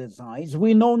opened his eyes,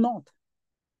 we know not.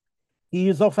 He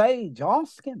is of age,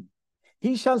 ask him.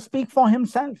 He shall speak for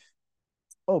himself.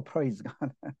 Oh, praise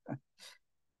God.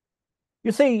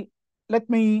 You see, let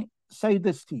me say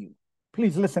this to you.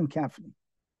 Please listen carefully.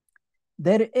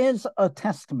 There is a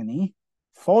testimony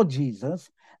for Jesus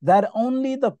that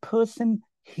only the person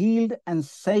healed and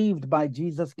saved by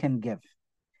Jesus can give.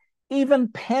 Even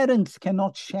parents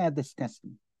cannot share this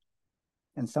testimony.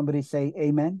 And somebody say,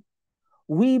 Amen.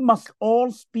 We must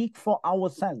all speak for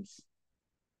ourselves.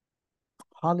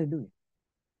 Hallelujah.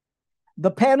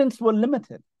 The parents were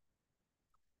limited.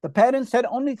 The parents said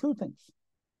only two things.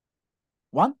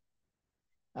 One,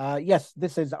 yes,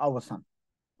 this is our son.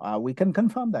 We can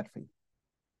confirm that for you.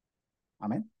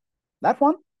 Amen. That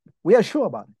one, we are sure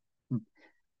about it.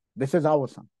 This is our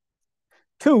son.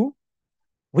 Two,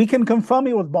 we can confirm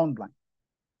he was born blind.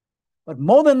 But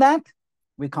more than that,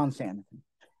 we can't say anything.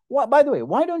 Well, by the way,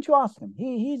 why don't you ask him?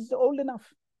 He's old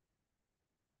enough.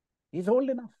 He's old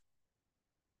enough.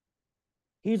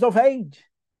 He's of age.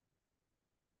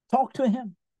 Talk to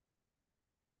him.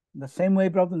 The same way,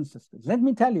 brothers and sisters. Let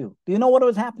me tell you, do you know what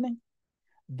was happening?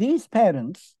 These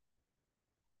parents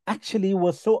actually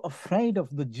were so afraid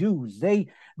of the Jews. They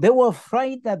were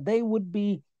afraid that they would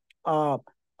be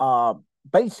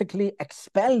basically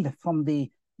expelled from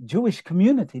the Jewish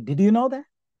community. Did you know that?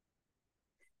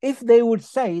 If they would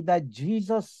say that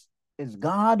Jesus is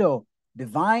God or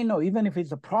divine, or even if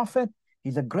he's a prophet,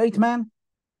 he's a great man,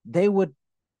 they would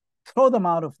throw them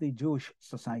out of the Jewish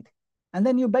society. And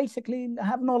then you basically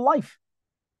have no life.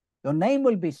 Your name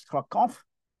will be struck off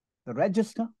the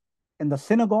register in the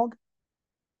synagogue.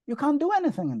 You can't do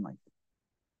anything in life.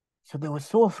 So they were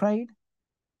so afraid.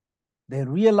 They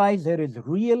realized there is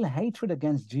real hatred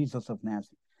against Jesus of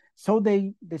Nazareth. So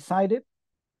they decided,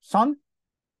 son,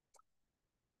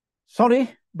 sorry,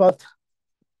 but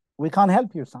we can't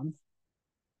help you, son.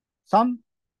 Son,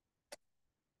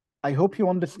 I hope you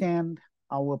understand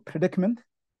our predicament.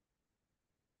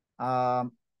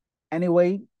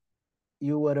 Anyway,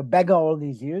 you were a beggar all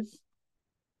these years.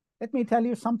 Let me tell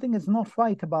you, something is not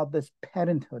right about this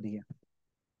parenthood here.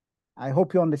 I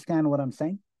hope you understand what I'm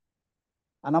saying.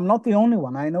 And I'm not the only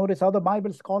one. I notice other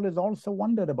Bible scholars also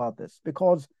wondered about this,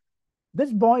 because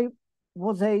this boy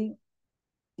was a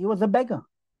beggar.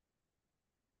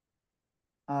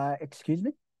 Excuse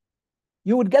me?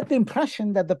 You would get the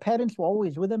impression that the parents were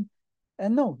always with him.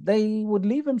 And no, they would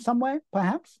leave him somewhere,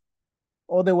 perhaps,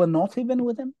 or they were not even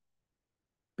with him,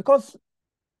 because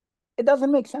it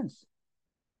doesn't make sense.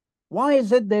 Why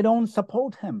is it they don't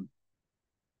support him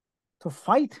to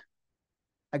fight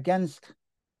against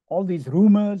all these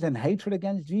rumors and hatred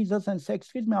against Jesus and say,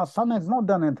 excuse me, our son has not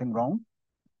done anything wrong.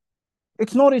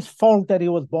 It's not his fault that he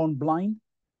was born blind.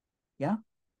 Yeah.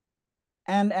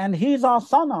 And he's our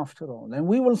son after all, and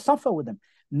we will suffer with him.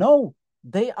 No,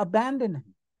 they abandoned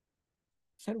him.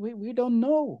 Said, we don't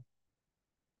know.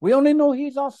 We only know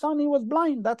he's our son. He was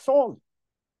blind. That's all.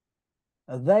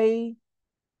 They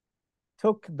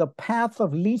took the path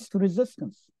of least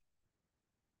resistance.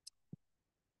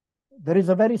 There is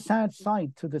a very sad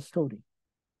side to the story.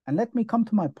 And let me come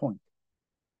to my point.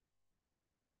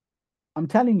 I'm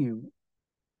telling you,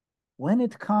 when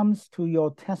it comes to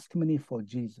your testimony for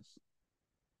Jesus,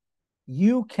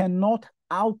 you cannot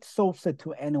outsource it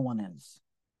to anyone else.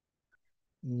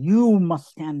 You must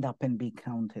stand up and be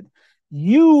counted.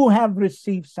 You have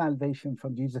received salvation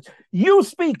from Jesus. You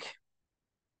speak.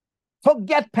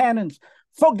 Forget parents.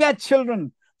 Forget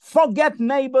children. Forget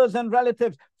neighbors and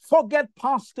relatives. Forget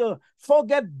pastor.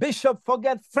 Forget bishop.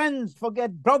 Forget friends.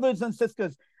 Forget brothers and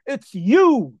sisters. It's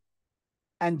you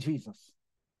and Jesus.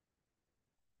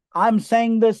 I'm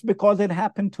saying this because it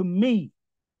happened to me.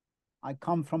 I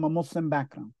come from a Muslim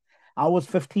background. I was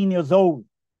 15 years old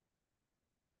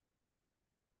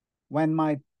when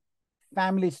my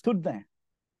family stood there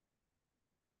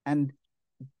and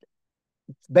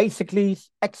basically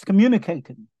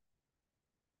excommunicated me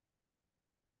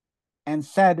and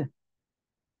said,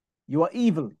 you are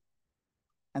evil.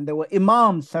 And there were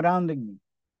imams surrounding me.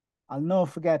 I'll never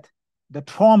forget the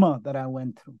trauma that I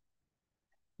went through.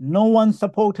 No one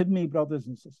supported me, brothers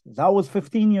and sisters. I was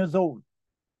 15 years old,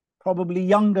 probably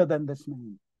younger than this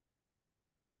man.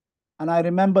 And I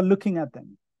remember looking at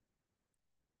them.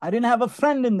 I didn't have a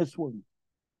friend in this world.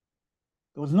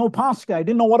 There was no pastor. I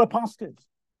didn't know what a pastor is.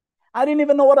 I didn't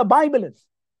even know what a Bible is.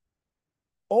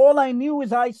 All I knew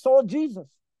is I saw Jesus.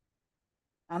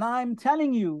 And I'm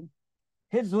telling you,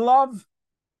 his love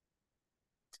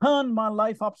turned my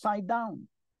life upside down.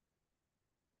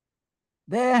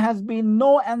 There has been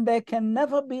no, and there can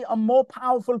never be a more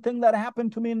powerful thing that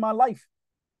happened to me in my life.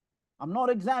 I'm not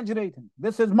exaggerating.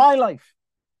 This is my life.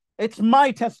 It's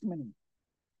my testimony.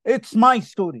 It's my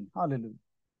story. Hallelujah.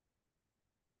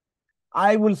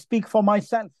 I will speak for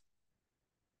myself.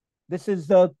 This is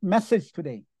the message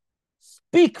today.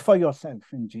 Speak for yourself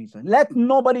in Jesus. Let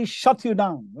nobody shut you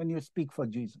down when you speak for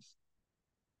Jesus.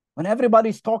 When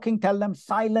everybody's talking, tell them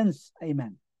silence.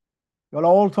 Amen. You're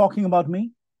all talking about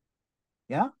me.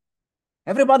 Yeah?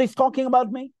 Everybody's talking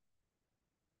about me.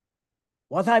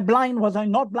 Was I blind? Was I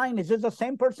not blind? Is this the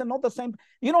same person? Not the same.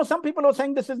 You know, some people are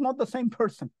saying this is not the same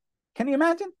person. Can you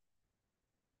imagine?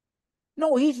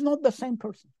 No, he's not the same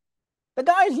person. The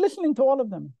guy is listening to all of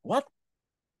them. What?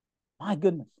 My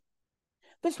goodness.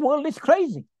 This world is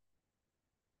crazy.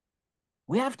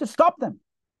 We have to stop them.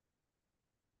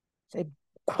 Say,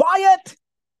 quiet.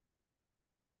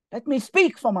 Let me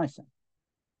speak for myself.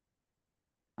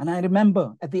 And I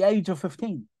remember at the age of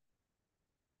 15,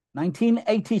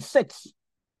 1986,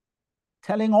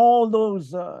 telling all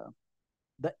those,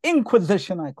 the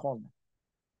Inquisition, I call them.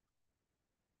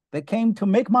 They came to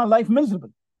make my life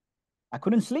miserable. I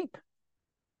couldn't sleep.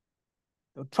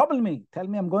 They would trouble me, tell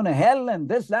me I'm going to hell and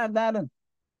this, that. And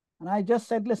I just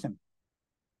said, listen,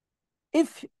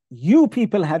 if you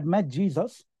people had met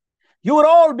Jesus, you would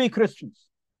all be Christians.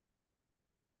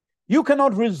 You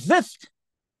cannot resist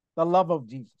the love of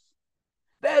Jesus.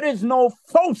 There is no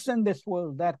force in this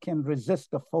world that can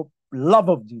resist the love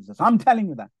of Jesus. I'm telling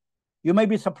you that. You may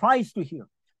be surprised to hear,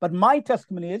 but my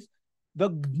testimony is the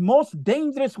most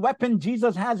dangerous weapon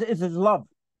Jesus has is his love.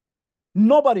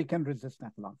 Nobody can resist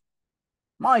that love.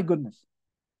 My goodness.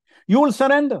 You will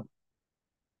surrender.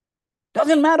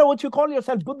 Doesn't matter what you call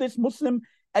yourself, Buddhist, Muslim,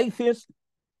 atheist.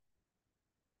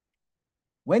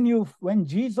 When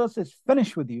Jesus is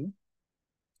finished with you,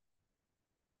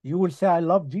 you will say, I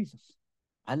love Jesus.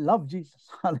 I love Jesus.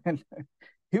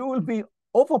 You will be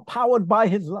overpowered by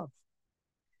his love.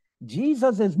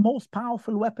 Jesus' most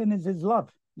powerful weapon is his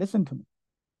love. Listen to me.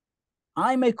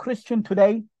 I'm a Christian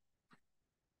today,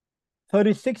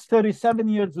 36, 37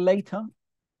 years later,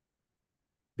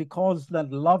 because the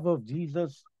love of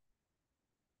Jesus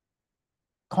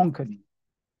conquered me.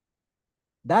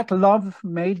 That love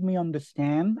made me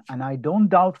understand, and I don't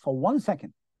doubt for 1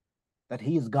 second that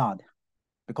he is God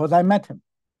because I met him.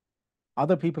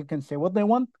 Other people can say what they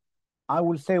want. I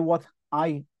will say what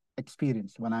I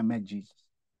experienced when I met Jesus.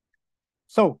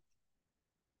 So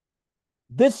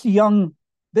this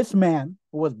man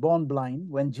who was born blind,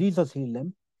 when Jesus healed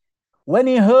him, when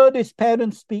he heard his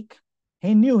parents speak,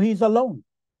 he knew he's alone.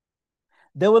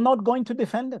 They were not going to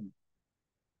defend him.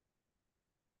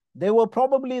 They were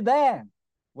probably there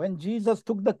when Jesus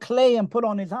took the clay and put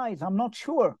on his eyes. I'm not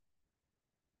sure.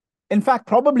 In fact,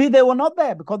 probably they were not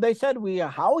there because they said,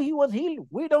 how he was healed,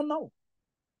 we don't know.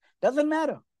 Doesn't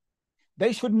matter.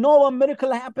 They should know a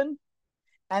miracle happened,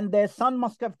 and their son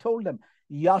must have told them,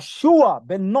 Yeshua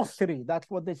ben Nosri, that's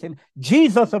what they said,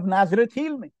 Jesus of Nazareth,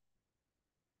 heal me.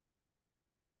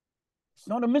 It's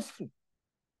not a mystery.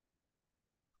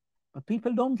 But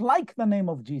people don't like the name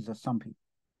of Jesus, some people.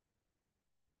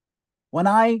 When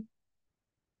I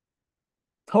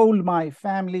told my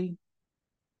family,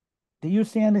 do you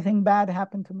see anything bad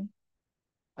happen to me?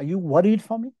 Are you worried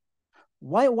for me?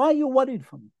 Why are you worried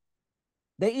for me?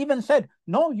 They even said,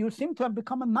 no, you seem to have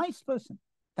become a nice person.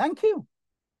 Thank you.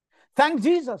 Thank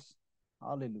Jesus.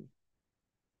 Hallelujah.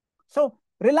 So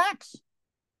relax.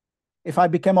 If I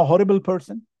became a horrible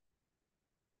person,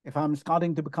 if I'm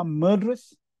starting to become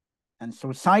murderous and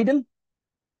suicidal,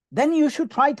 then you should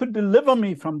try to deliver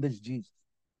me from this Jesus.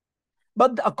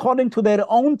 But according to their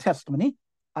own testimony,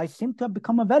 I seem to have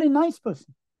become a very nice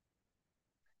person.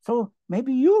 So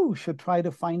maybe you should try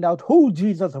to find out who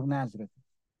Jesus of Nazareth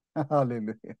is.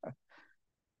 Hallelujah.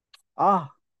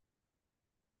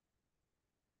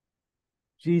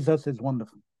 Jesus is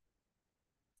wonderful.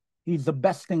 He's the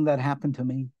best thing that happened to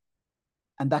me.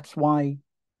 And that's why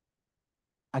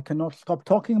I cannot stop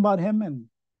talking about him and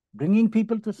bringing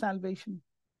people to salvation.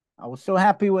 I was so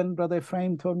happy when Brother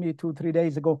Ephraim told me 2-3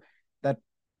 days ago that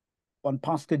one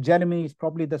Pastor Jeremy is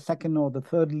probably the second or the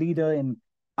third leader in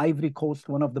Ivory Coast,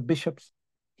 one of the bishops.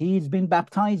 He's been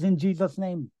baptized in Jesus'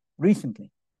 name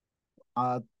recently,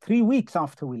 3 weeks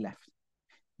after we left.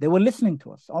 They were listening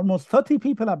to us. Almost 30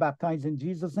 people are baptized in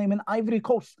Jesus' name in Ivory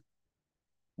Coast.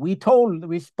 We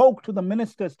spoke to the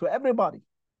ministers, to everybody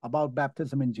about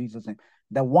baptism in Jesus' name,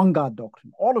 the one God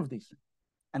doctrine, all of these things.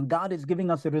 And God is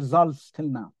giving us the results till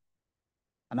now.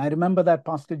 And I remember that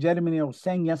Pastor Jeremy was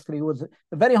saying yesterday, he was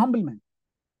a very humble man.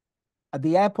 At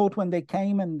the airport, when they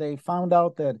came and they found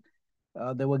out that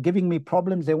they were giving me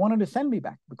problems, they wanted to send me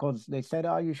back because they said,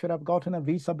 you should have gotten a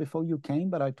visa before you came.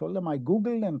 But I told them I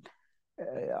Googled, and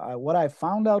what I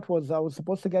found out was I was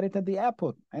supposed to get it at the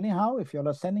airport. Anyhow, if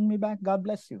you're sending me back, God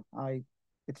bless you.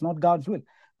 It's not God's will.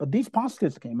 But these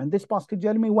pastors came, and this Pastor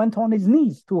Jeremy went on his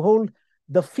knees to hold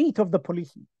the feet of the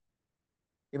policeman.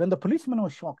 Even the policeman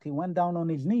was shocked. He went down on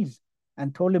his knees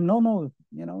and told him, no,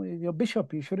 you're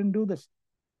bishop, you shouldn't do this.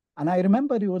 And I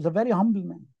remember he was a very humble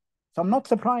man. So I'm not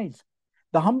surprised.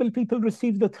 The humble people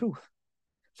receive the truth.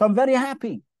 So I'm very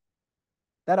happy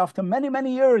that after many,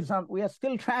 many years, we are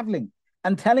still traveling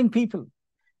and telling people,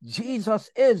 Jesus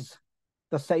is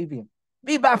the Savior.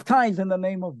 Be baptized in the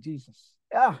name of Jesus.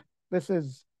 Yeah, this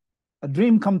is a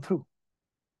dream come true.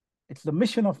 It's the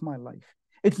mission of my life.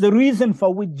 It's the reason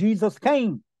for which Jesus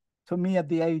came to me at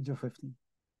the age of 15.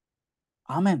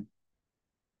 Amen.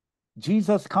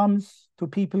 Jesus comes to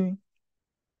people,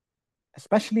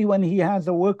 especially when he has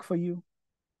a work for you,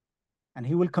 and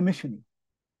he will commission you.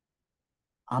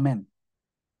 Amen.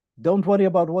 Don't worry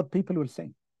about what people will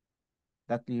say.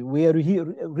 That we are here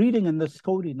reading in the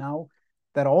story now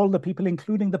that all the people,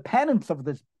 including the parents of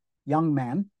this young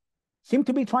man, seem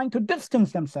to be trying to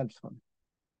distance themselves from him.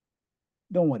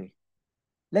 Don't worry.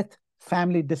 Let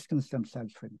family distance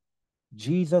themselves from him.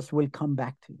 Jesus will come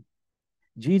back to you.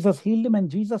 Jesus healed him and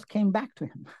Jesus came back to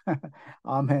him.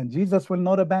 Amen. Jesus will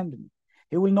not abandon you.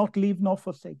 He will not leave nor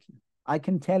forsake you. I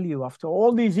can tell you, after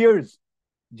all these years,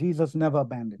 Jesus never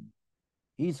abandoned me.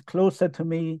 He's closer to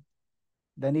me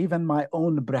than even my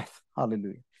own breath.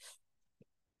 Hallelujah.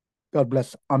 God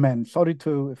bless. Amen. Sorry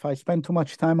if I spend too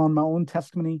much time on my own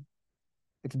testimony.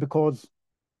 It's because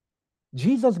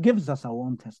Jesus gives us our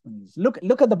own testimonies. Look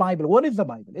at the Bible. What is the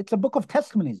Bible? It's a book of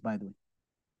testimonies, by the way.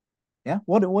 Yeah?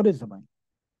 What is the Bible?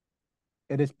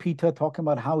 It is Peter talking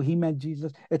about how he met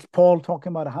Jesus. It's Paul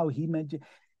talking about how he met Jesus.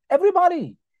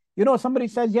 Everybody. Somebody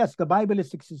says, yes, the Bible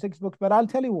is 66 books, but I'll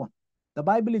tell you what. The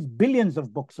Bible is billions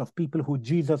of books of people who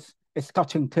Jesus is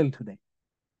touching till today.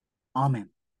 Amen.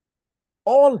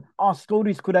 All our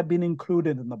stories could have been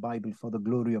included in the Bible for the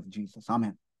glory of Jesus.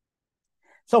 Amen.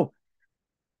 So,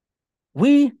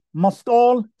 we must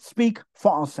all speak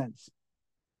for ourselves.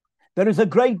 There is a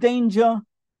great danger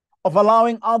of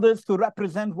allowing others to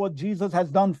represent what Jesus has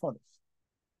done for us.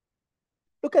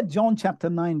 Look at John chapter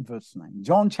 9, verse 9.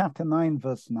 John chapter 9,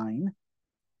 verse 9.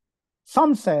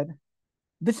 Some said,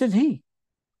 this is he.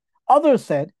 Others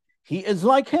said, he is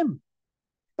like him.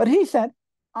 But he said,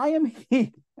 I am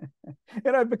he.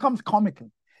 It becomes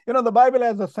comical. The Bible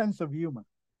has a sense of humor.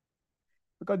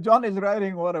 Because John is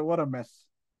writing, what a mess.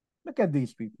 Look at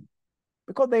these people.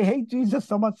 Because they hate Jesus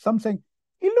so much, some saying,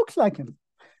 he looks like him.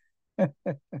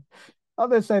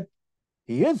 Others said,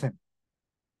 he is him.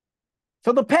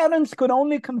 So the parents could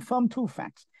only confirm two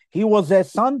facts. He was their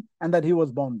son and that he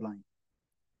was born blind.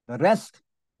 The rest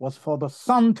was for the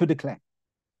son to declare.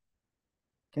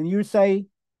 Can you say,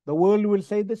 the world will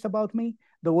say this about me,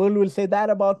 the world will say that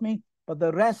about me, but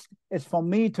the rest is for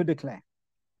me to declare.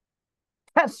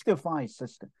 Testify,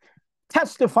 sister.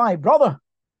 Testify, brother.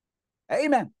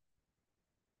 Amen.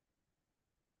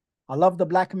 I love the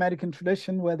Black American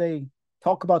tradition where they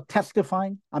talk about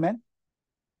testifying. Amen.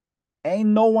 Ain't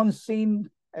no one seen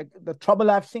the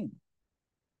trouble I've seen.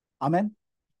 Amen.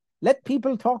 Let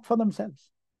people talk for themselves.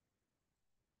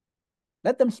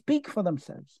 Let them speak for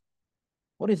themselves.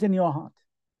 What is in your heart?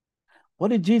 What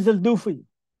did Jesus do for you?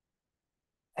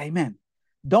 Amen.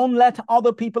 Don't let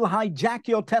other people hijack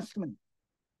your testimony.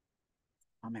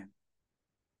 Amen.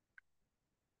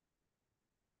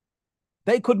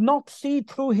 They could not see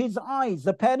through his eyes.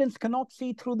 The parents cannot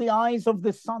see through the eyes of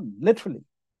the son, literally.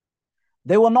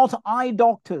 They were not eye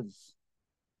doctors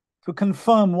to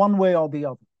confirm one way or the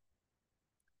other.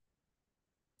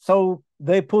 So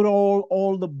they put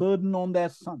all the burden on their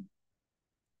son.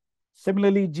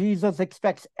 Similarly, Jesus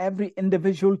expects every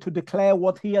individual to declare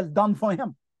what he has done for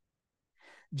him.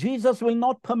 Jesus will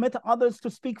not permit others to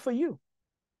speak for you.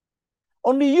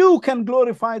 Only you can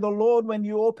glorify the Lord when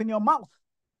you open your mouth.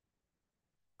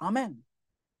 Amen.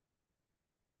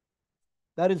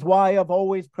 That is why I've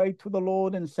always prayed to the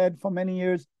Lord and said for many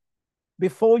years,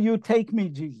 before you take me,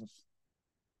 Jesus,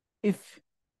 if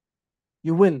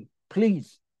you will,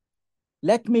 please,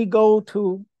 let me go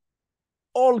to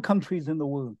all countries in the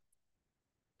world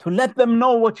to let them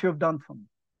know what you've done for me.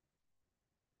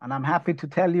 And I'm happy to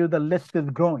tell you the list is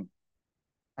growing.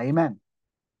 Amen.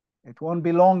 It won't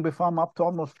be long before I'm up to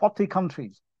almost 40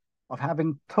 countries of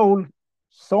having told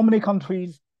so many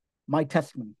countries my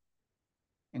testimony,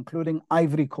 including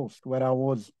Ivory Coast, where I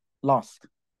was last.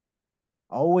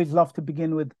 I always love to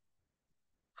begin with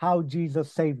how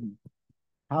Jesus saved me.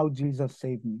 How Jesus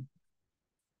saved me.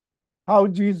 How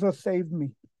Jesus saved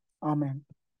me. Amen.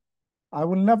 I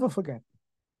will never forget.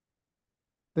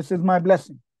 This is my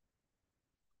blessing.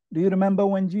 Do you remember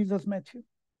when Jesus met you?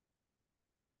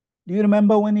 Do you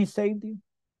remember when he saved you?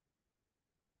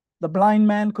 The blind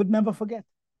man could never forget.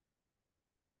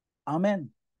 Amen.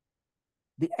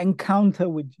 The encounter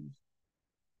with Jesus.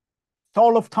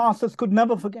 Saul of Tarsus could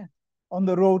never forget on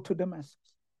the road to Damascus.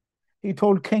 He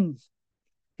told kings.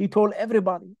 He told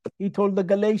everybody. He told the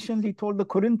Galatians. He told the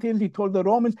Corinthians. He told the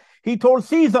Romans. He told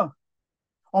Caesar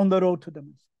on the road to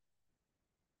Damascus.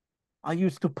 I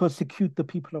used to persecute the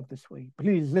people of this way.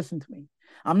 Please listen to me.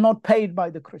 I'm not paid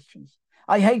by the Christians.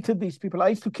 I hated these people. I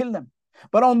used to kill them.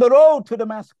 But on the road to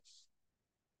Damascus,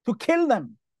 to kill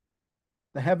them,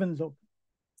 the heavens opened.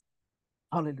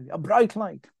 Hallelujah. A bright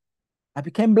light. I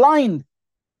became blind.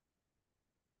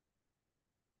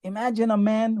 Imagine a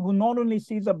man who not only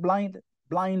sees a blinding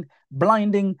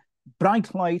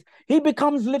bright light, he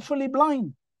becomes literally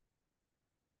blind.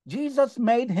 Jesus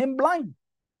made him blind.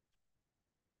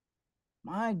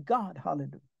 My God,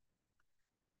 hallelujah.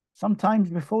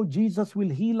 Sometimes before Jesus will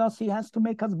heal us, he has to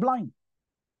make us blind.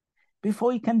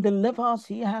 Before he can deliver us,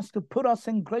 he has to put us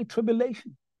in great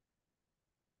tribulation.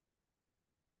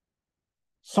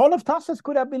 Saul of Tarsus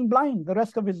could have been blind the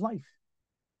rest of his life.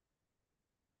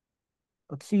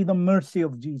 But see the mercy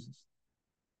of Jesus.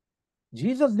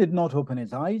 Jesus did not open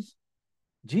his eyes.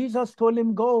 Jesus told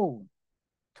him, go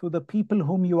to the people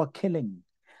whom you are killing.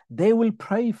 They will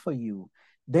pray for you.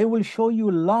 They will show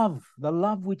you love, the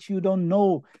love which you don't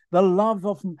know, the love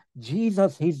of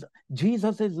Jesus.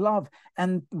 Jesus is love.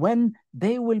 And when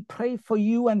they will pray for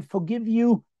you and forgive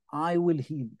you, I will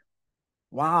heal you.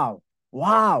 Wow.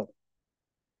 Wow.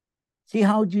 See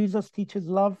how Jesus teaches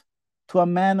love to a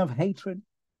man of hatred?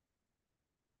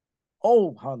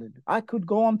 Oh, hallelujah. I could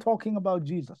go on talking about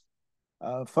Jesus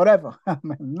forever.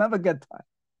 Never get tired.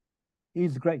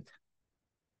 He's great.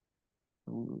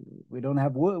 We don't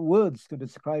have words to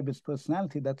describe his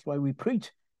personality. That's why we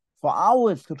preach for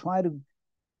hours to try to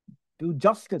do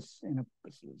justice,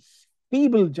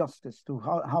 feeble justice to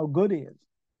how good he is.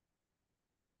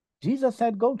 Jesus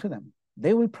said, go to them.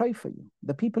 They will pray for you,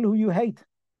 the people who you hate.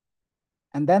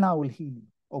 And then I will heal you.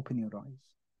 Open your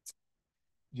eyes.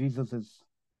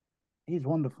 He's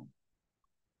wonderful.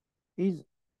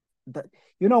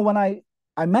 When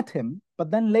I met him,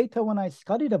 but then later when I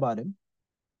studied about him,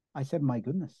 I said, my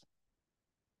goodness,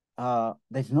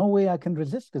 there's no way I can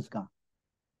resist this guy.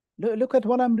 Look at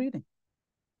what I'm reading.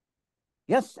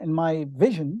 Yes, in my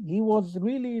vision, he was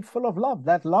really full of love.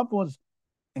 That love was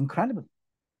incredible.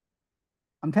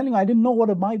 I'm telling you, I didn't know what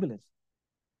a Bible is.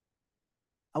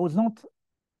 I was not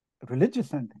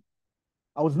religious or anything.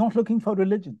 I was not looking for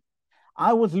religion.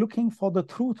 I was looking for the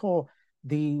truth or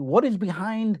what is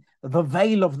behind the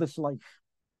veil of this life.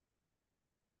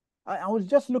 I was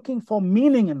just looking for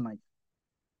meaning in life.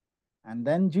 And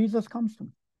then Jesus comes to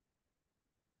me.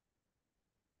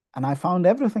 And I found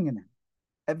everything in him.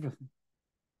 Everything.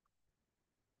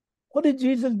 What did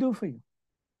Jesus do for you?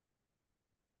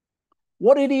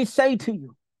 What did he say to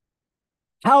you?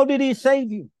 How did he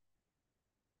save you?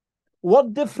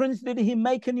 What difference did he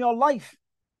make in your life?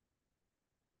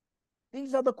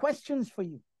 These are the questions for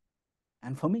you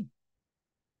and for me.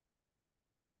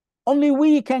 Only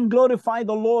we can glorify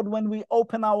the Lord when we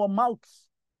open our mouths.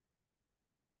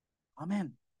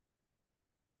 Amen.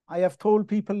 I have told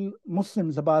people,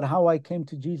 Muslims, about how I came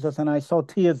to Jesus and I saw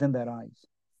tears in their eyes.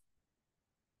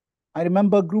 I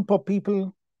remember a group of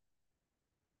people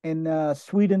in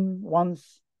Sweden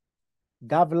once,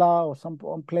 Gavla or some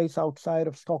place outside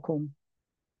of Stockholm.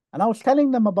 And I was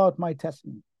telling them about my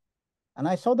testimony. And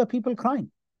I saw the people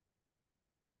crying.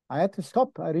 I had to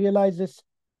stop. I realized this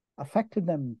affected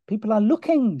them. People are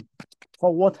looking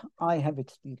for what I have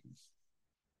experienced.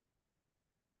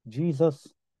 Jesus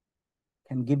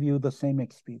can give you the same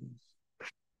experience.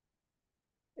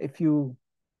 If you,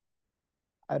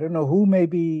 I don't know who may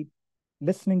be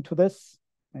listening to this,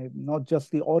 not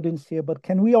just the audience here, but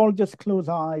can we all just close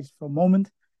our eyes for a moment?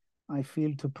 I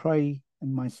feel to pray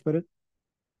in my spirit.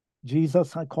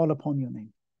 Jesus, I call upon your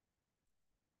name.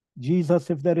 Jesus,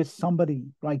 if there is somebody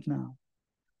right now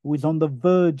who is on the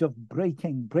verge of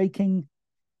breaking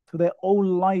to their old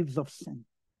lives of sin,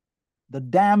 the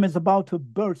dam is about to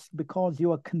burst because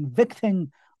you are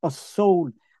convicting a soul.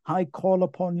 I call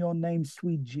upon your name,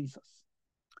 sweet Jesus.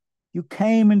 You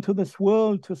came into this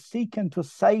world to seek and to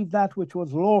save that which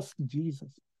was lost,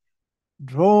 Jesus.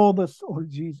 Draw the soul,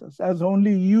 Jesus, as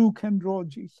only you can draw,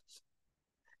 Jesus.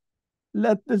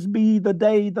 Let this be the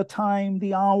day, the time,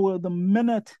 the hour, the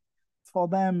minute for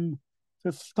them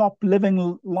to stop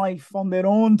living life on their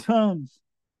own terms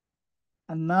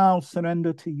and now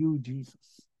surrender to you, Jesus.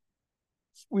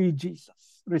 Sweet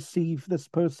Jesus, receive this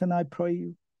person, I pray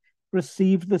you.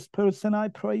 Receive this person, I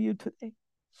pray you today.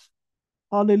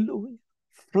 Hallelujah.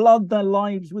 Flood their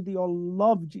lives with your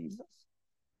love, Jesus.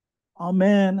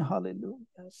 Amen. Hallelujah.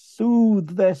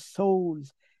 Soothe their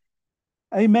souls.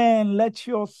 Amen. Let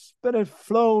your spirit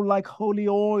flow like holy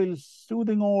oil,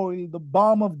 soothing oil, the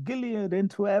balm of Gilead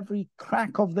into every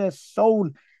crack of their soul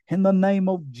in the name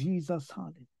of Jesus.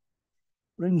 Hallelujah.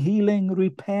 Bring healing,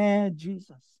 repair,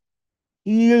 Jesus.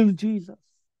 Heal, Jesus.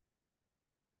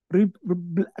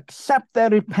 Accept their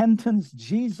repentance,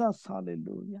 Jesus.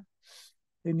 Hallelujah.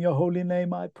 In your holy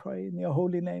name I pray. In your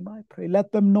holy name I pray.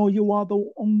 Let them know you are the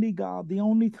only God, the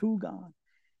only true God.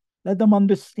 Let them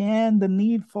understand the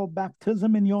need for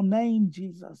baptism in your name,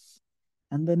 Jesus,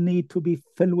 and the need to be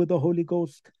filled with the Holy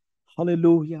Ghost.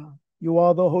 Hallelujah. You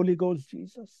are the Holy Ghost,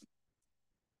 Jesus.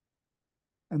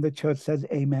 And the church says,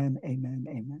 amen, amen,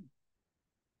 amen.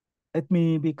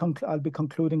 I'll be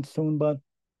concluding soon, but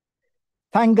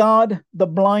thank God the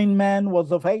blind man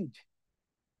was of age.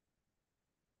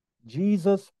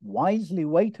 Jesus wisely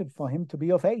waited for him to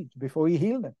be of age before he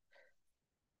healed him.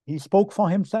 He spoke for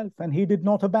himself and he did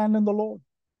not abandon the Lord.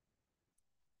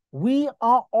 We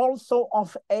are also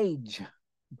of age,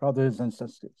 brothers and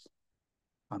sisters.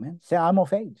 Amen. Say, I'm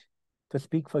of age to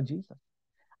speak for Jesus.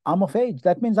 I'm of age.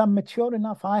 That means I'm mature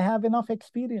enough. I have enough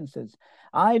experiences.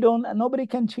 Nobody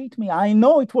can cheat me. I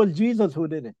know it was Jesus who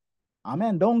did it.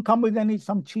 Amen. Don't come with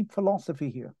some cheap philosophy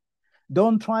here.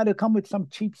 Don't try to come with some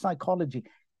cheap psychology.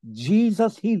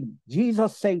 Jesus healed me.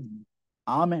 Jesus saved me.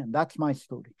 Amen. That's my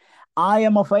story. I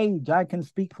am of age. I can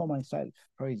speak for myself.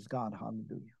 Praise God.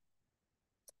 Hallelujah.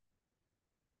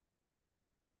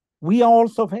 We are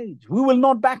also of age. We will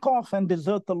not back off and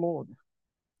desert the Lord.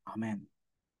 Amen.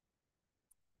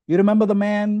 You remember the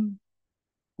man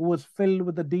who was filled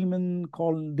with the demons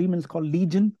called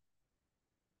Legion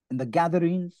in the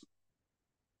gatherings?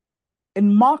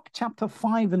 In Mark chapter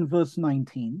 5 and verse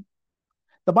 19,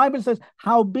 the Bible says,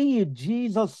 howbeit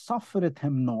Jesus suffereth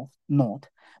him not,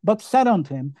 but said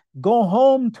unto him, go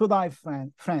home to thy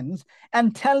friends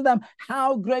and tell them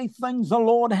how great things the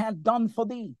Lord hath done for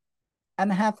thee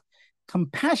and hath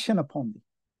compassion upon thee.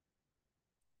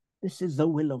 This is the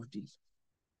will of Jesus.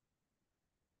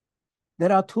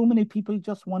 There are too many people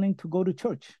just wanting to go to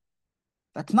church.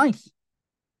 That's nice.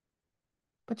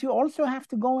 But you also have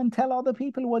to go and tell other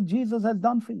people what Jesus has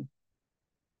done for you.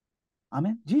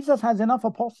 Amen. Jesus has enough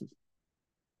apostles.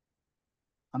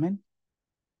 Amen.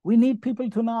 We need people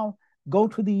to now go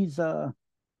to these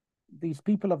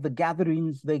people of the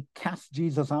gatherings. They cast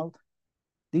Jesus out.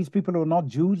 These people were not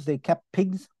Jews. They kept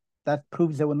pigs. That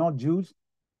proves they were not Jews.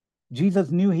 Jesus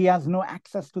knew he has no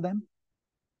access to them.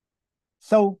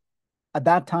 So at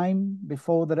that time,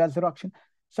 before the resurrection,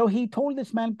 so he told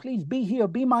this man, please be here,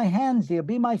 be my hands here,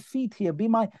 be my feet here, be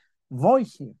my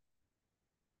voice here.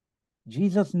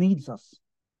 Jesus needs us.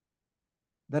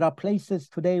 There are places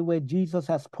today where Jesus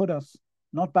has put us,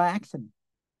 not by accident.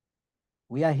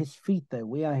 We are his feet there.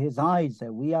 We are his eyes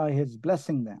there. We are his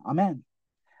blessing there. Amen.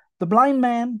 The blind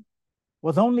man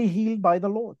was only healed by the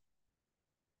Lord.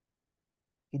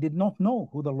 He did not know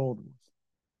who the Lord was.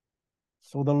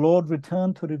 So the Lord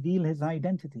returned to reveal his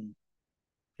identity.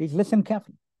 Please listen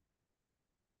carefully.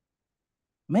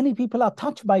 Many people are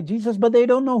touched by Jesus, but they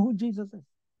don't know who Jesus is.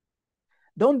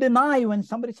 Don't deny when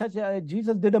somebody says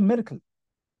Jesus did a miracle.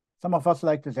 Some of us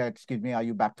like to say, excuse me, are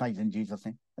you baptized in Jesus'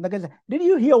 name? And the guy says, did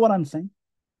you hear what I'm saying?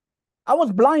 I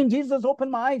was blind, Jesus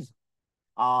opened my eyes.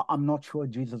 I'm not sure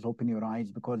Jesus opened your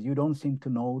eyes because you don't seem to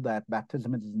know that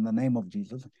baptism is in the name of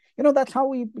Jesus. You know, that's how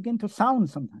we begin to sound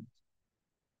sometimes.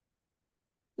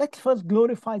 Let's first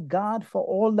glorify God for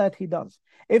all that he does.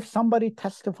 If somebody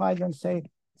testifies and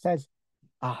says,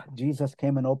 Jesus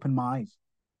came and opened my eyes,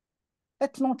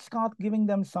 let's not start giving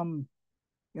them some,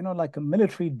 like a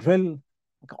military drill,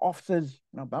 like officers,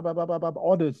 blah, blah, blah, blah, blah,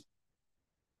 orders.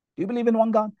 Do you believe in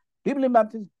one God? Do you believe in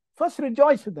baptism? First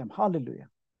rejoice with them. Hallelujah.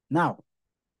 Now,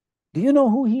 do you know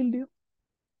who healed you?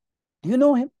 Do you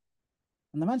know him?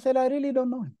 And the man said, I really don't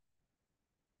know him.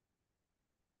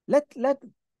 Let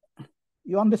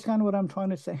you understand what I'm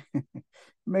trying to say?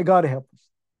 May God help us.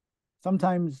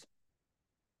 Sometimes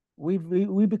we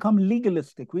become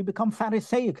legalistic. We become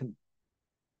pharisaical.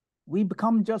 We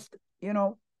become just,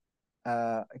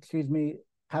 excuse me,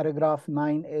 paragraph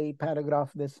 9a,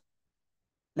 paragraph this.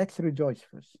 Let's rejoice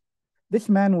first. This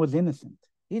man was innocent.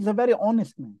 He's a very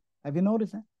honest man. Have you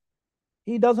noticed that?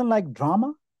 He doesn't like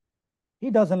drama. He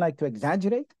doesn't like to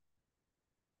exaggerate.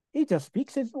 He just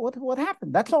speaks what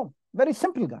happened. That's all. Very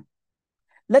simple guy.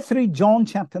 Let's read John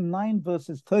chapter 9,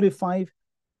 verses 35,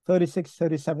 36,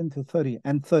 37 to 30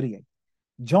 and 38.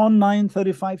 John 9,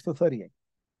 35 to 38.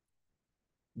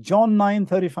 John 9,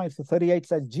 35 to 38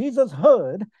 says, Jesus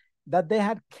heard that they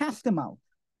had cast him out.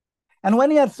 And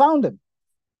when he had found him,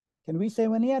 can we say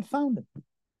when he had found him?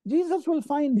 Jesus will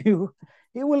find you.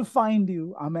 He will find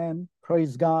you. Amen.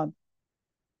 Praise God.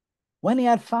 When he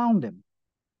had found him,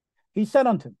 he said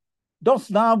unto him,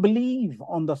 dost thou believe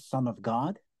on the Son of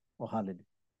God? Oh, hallelujah.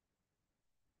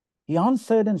 He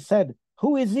answered and said,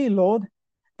 who is he, Lord,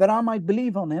 that I might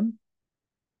believe on him?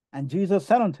 And Jesus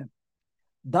said unto him,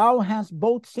 thou hast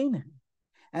both seen him,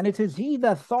 and it is he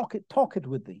that talketh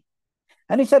with thee.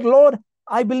 And he said, Lord,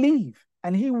 I believe.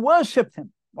 And he worshipped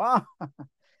him. Wow.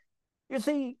 You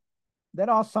see, there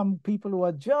are some people who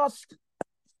are just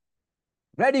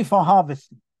ready for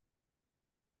harvesting.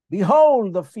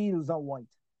 Behold, the fields are white.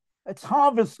 It's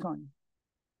harvest time.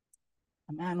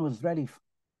 A man was ready for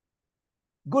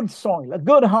good soil, a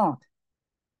good heart.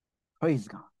 Praise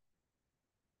God.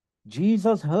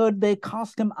 Jesus heard they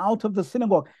cast him out of the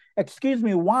synagogue. Excuse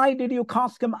me, why did you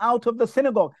cast him out of the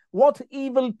synagogue? What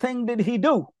evil thing did he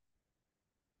do?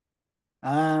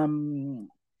 You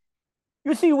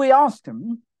see, we asked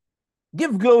him,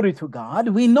 give glory to God.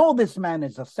 We know this man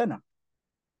is a sinner.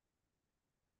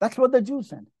 That's what the Jews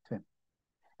said to him.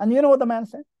 And you know what the man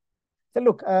said? He said,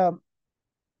 look,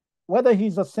 whether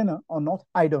he's a sinner or not,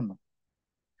 I don't know.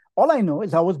 All I know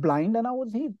is I was blind and I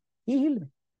was healed. He healed me.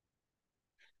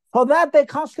 For that, they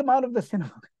cast him out of the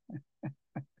synagogue.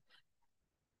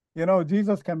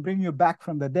 Jesus can bring you back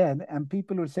from the dead, and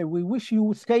people will say, we wish you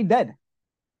would stay dead.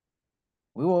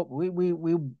 We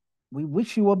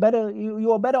wish you were better, you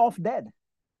were better off dead.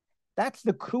 That's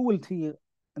the cruelty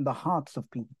in the hearts of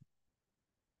people.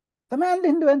 The man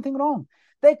didn't do anything wrong.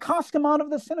 They cast him out of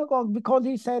the synagogue because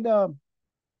he said,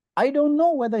 I don't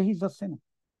know whether he's a sinner.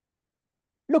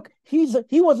 Look,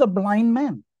 he was a blind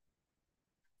man.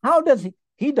 How does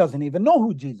he doesn't even know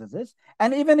who Jesus is.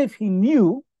 And even if he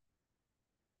knew,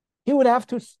 he would have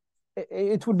to,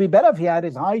 it would be better if he had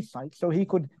his eyesight so he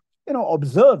could,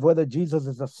 observe whether Jesus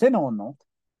is a sinner or not.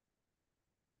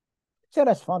 He said,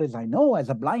 as far as I know, as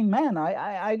a blind man,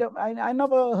 I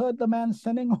never heard the man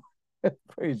sinning.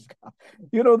 Praise God.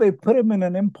 They put him in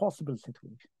an impossible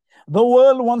situation. The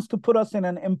world wants to put us in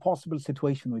an impossible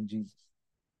situation with Jesus.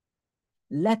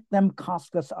 Let them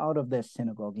cast us out of their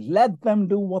synagogues. Let them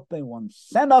do what they want.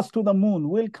 Send us to the moon.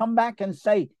 We'll come back and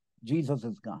say, Jesus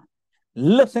is God.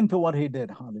 Listen to what he did.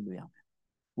 Hallelujah.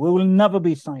 We will never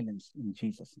be silenced in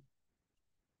Jesus' name.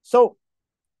 So,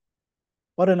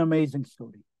 what an amazing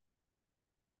story.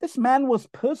 This man was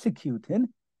persecuted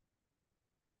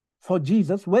for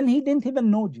Jesus when he didn't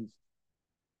even know Jesus.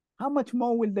 How much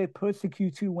more will they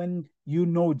persecute you when you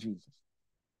know Jesus?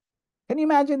 Can you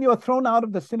imagine you are thrown out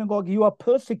of the synagogue, you are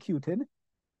persecuted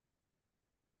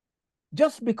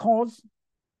just because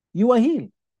you are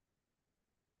healed?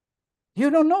 You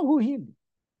don't know who healed you.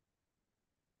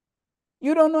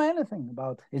 You don't know anything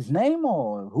about his name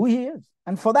or who he is.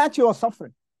 And for that, you are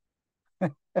suffering.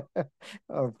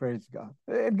 Oh, praise God.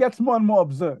 It gets more and more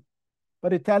absurd.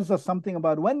 But it tells us something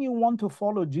about when you want to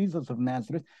follow Jesus of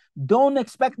Nazareth, don't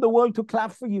expect the world to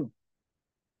clap for you.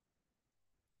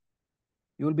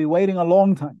 You will be waiting a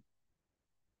long time.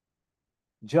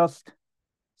 Just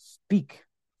speak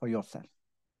for yourself.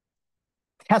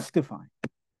 Testify.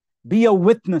 Be a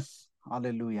witness.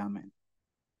 Hallelujah. Amen.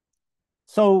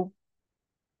 So,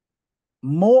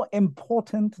 more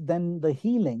important than the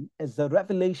healing is the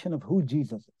revelation of who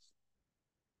Jesus is.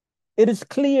 It is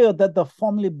clear that the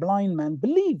formerly blind man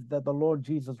believed that the Lord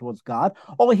Jesus was God,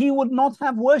 or he would not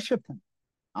have worshipped him.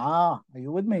 Are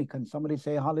you with me? Can somebody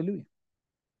say hallelujah?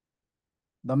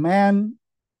 The man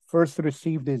first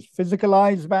received his physical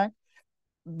eyes back,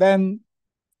 then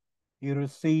he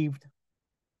received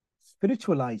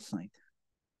spiritual eyesight.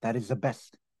 That is the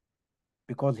best,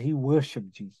 because he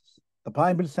worshipped Jesus. The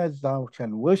Bible says, thou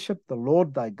shalt worship the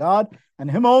Lord thy God,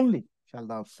 and him only shalt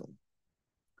thou serve.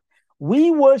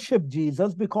 We worship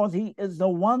Jesus because he is the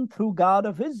one true God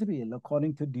of Israel,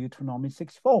 according to Deuteronomy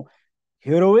 6:4.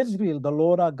 Hear, O Israel, the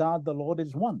Lord our God, the Lord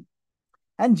is one.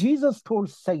 And Jesus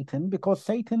told Satan, because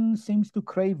Satan seems to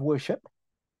crave worship,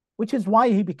 which is why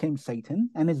he became Satan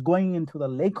and is going into the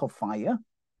lake of fire,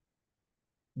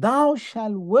 thou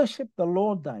shalt worship the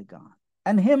Lord thy God,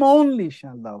 and him only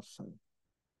shalt thou serve.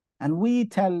 And we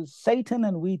tell Satan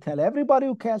and we tell everybody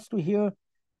who cares to hear,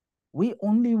 we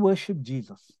only worship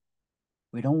Jesus.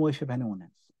 We don't worship anyone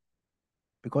else,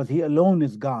 because he alone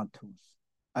is God to us,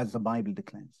 as the Bible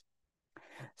declares.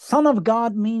 Son of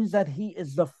God means that he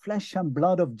is the flesh and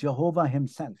blood of Jehovah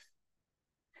himself.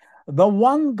 The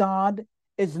one God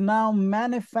is now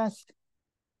manifest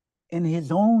in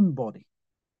his own body,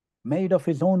 made of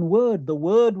his own word. The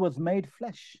word was made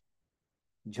flesh.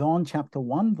 John chapter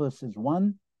 1, verses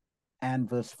 1 and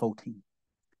verse 14.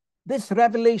 This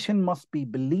revelation must be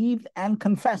believed and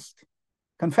confessed.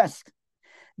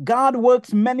 God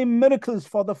works many miracles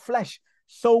for the flesh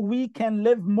so we can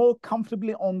live more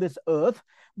comfortably on this earth.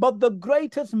 But the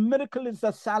greatest miracle is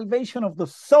the salvation of the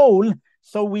soul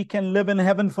so we can live in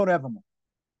heaven forevermore.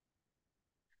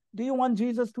 Do you want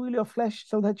Jesus to heal your flesh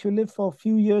so that you live for a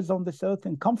few years on this earth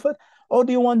in comfort? Or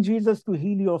do you want Jesus to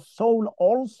heal your soul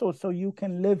also so you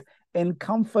can live in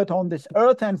comfort on this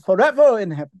earth and forever in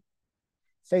heaven?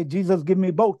 Say, Jesus, give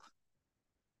me both.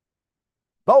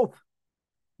 Both.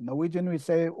 In Norwegian, we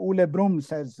say, Ole Brumm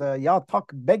says, ja,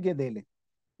 takk begge deler.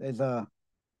 There's a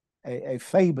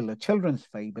fable, a children's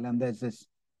fable, and there's this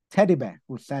teddy bear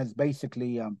who says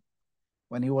basically,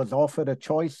 when he was offered a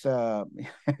choice,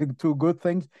 two good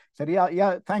things, said,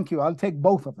 yeah, thank you, I'll take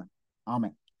both of them.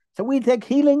 Amen. So we take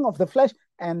healing of the flesh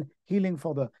and healing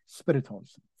for the spirit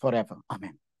also, forever.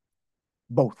 Amen.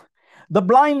 Both. The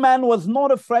blind man was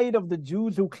not afraid of the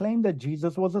Jews who claimed that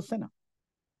Jesus was a sinner.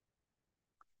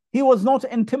 He was not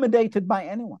intimidated by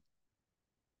anyone.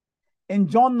 In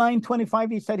John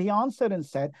 9:25, he said, he answered and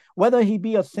said, whether he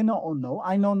be a sinner or no,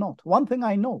 I know not. One thing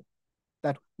I know,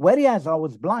 that whereas I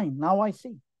was blind, now I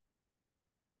see.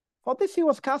 For this he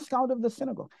was cast out of the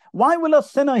synagogue. Why will a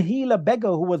sinner heal a beggar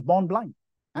who was born blind?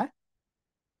 Huh?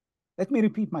 Let me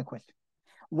repeat my question.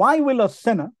 Why will a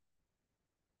sinner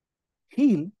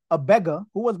heal a beggar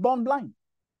who was born blind?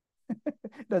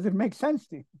 Does it make sense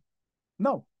to you?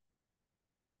 No.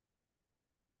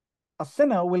 A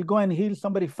sinner will go and heal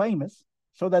somebody famous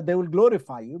so that they will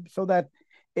glorify you, so that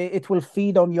it will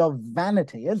feed on your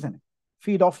vanity, isn't it?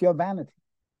 Feed off your vanity.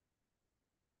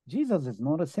 Jesus is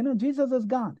not a sinner. Jesus is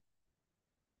God.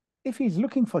 If he's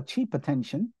looking for cheap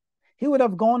attention, he would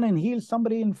have gone and healed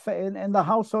somebody in the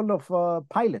household of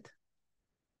Pilate.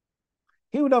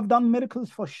 He would have done miracles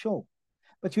for show.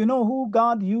 But you know who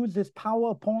God used his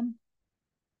power upon?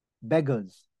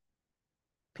 Beggars.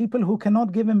 People who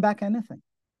cannot give him back anything.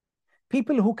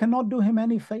 People who cannot do him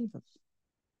any favors.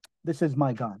 This is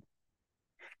my God.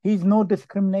 He's no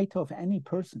discriminator of any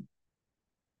person.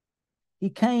 He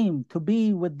came to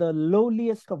be with the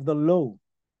lowliest of the low.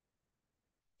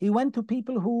 He went to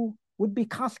people who would be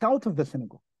cast out of the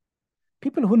synagogue.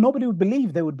 People who nobody would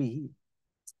believe they would be healed.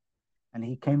 And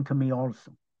he came to me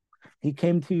also. He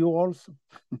came to you also.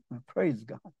 Praise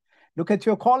God. Look at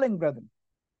your calling, brethren.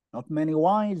 Not many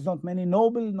wise, not many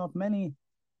noble, not many,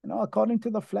 according to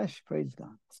the flesh, praise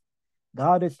God.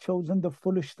 God has chosen the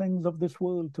foolish things of this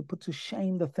world to put to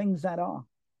shame the things that are,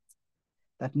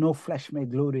 that no flesh may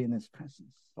glory in his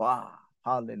presence. Wow.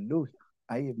 Hallelujah.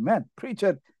 Amen.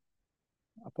 Preacher,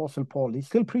 Apostle Paul, he's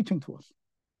still preaching to us.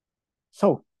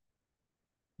 So,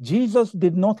 Jesus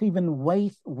did not even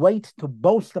wait to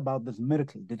boast about this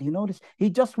miracle. Did you notice? He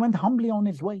just went humbly on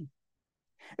his way.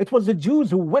 It was the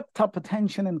Jews who whipped up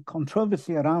attention and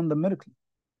controversy around the miracle.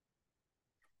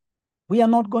 We are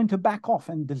not going to back off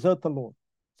and desert the Lord.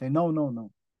 Say, no, no,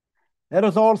 no. Let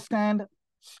us all stand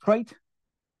straight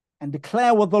and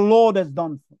declare what the Lord has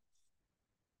done for us.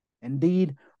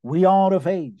 Indeed, we are of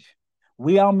age.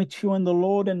 We are mature in the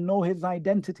Lord and know his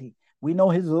identity. We know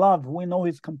his love. We know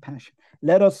his compassion.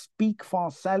 Let us speak for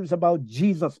ourselves about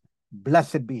Jesus.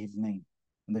 Blessed be his name.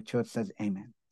 And the church says, amen.